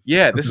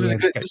 This is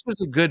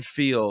a good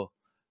feel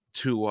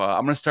to.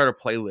 I'm going to start a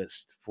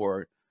playlist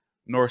for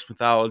Norse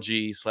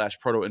mythology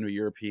 /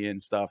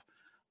 Proto-Indo-European stuff.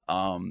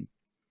 What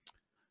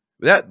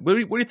do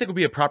you think would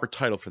be a proper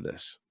title for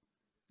this?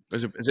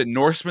 Is it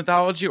Norse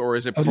mythology, or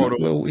is it Proto?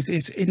 Well,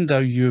 it's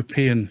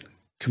Indo-European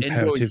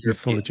comparative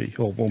mythology,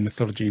 or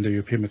mythology,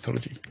 Indo-European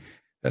mythology.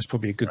 That's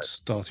probably a good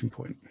starting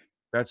point.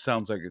 That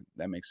sounds like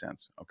that makes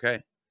sense.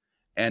 Okay,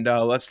 and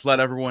let's let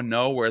everyone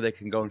know where they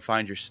can go and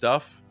find your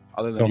stuff.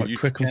 Other than I'm at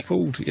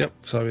Crecganford. Yep.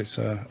 So it's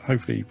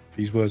hopefully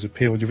these words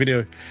appear on your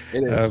video.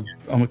 It is.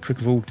 I'm at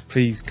Crecganford.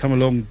 Please come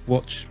along,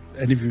 watch,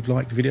 and if you'd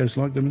like the videos,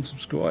 like them and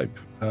subscribe.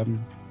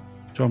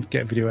 Try and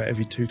get a video out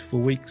every 2 to 4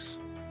 weeks,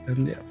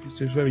 and yeah,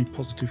 it's a very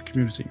positive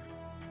community.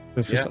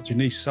 But for such a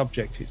niche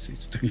subject,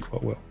 it's doing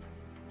quite well.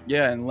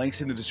 Yeah, and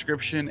links in the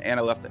description, and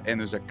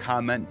there's a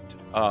comment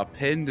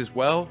pinned as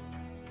well.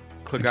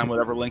 Click on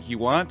whatever link you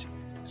want,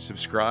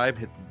 subscribe,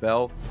 hit the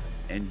bell,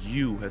 and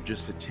you have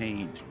just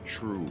attained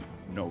true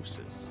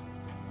Gnosis.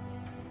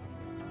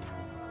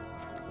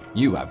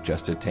 You have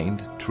just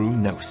attained true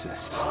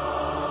Gnosis.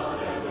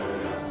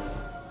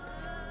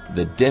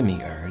 The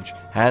Demiurge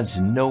has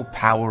no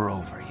power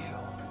over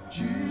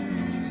you.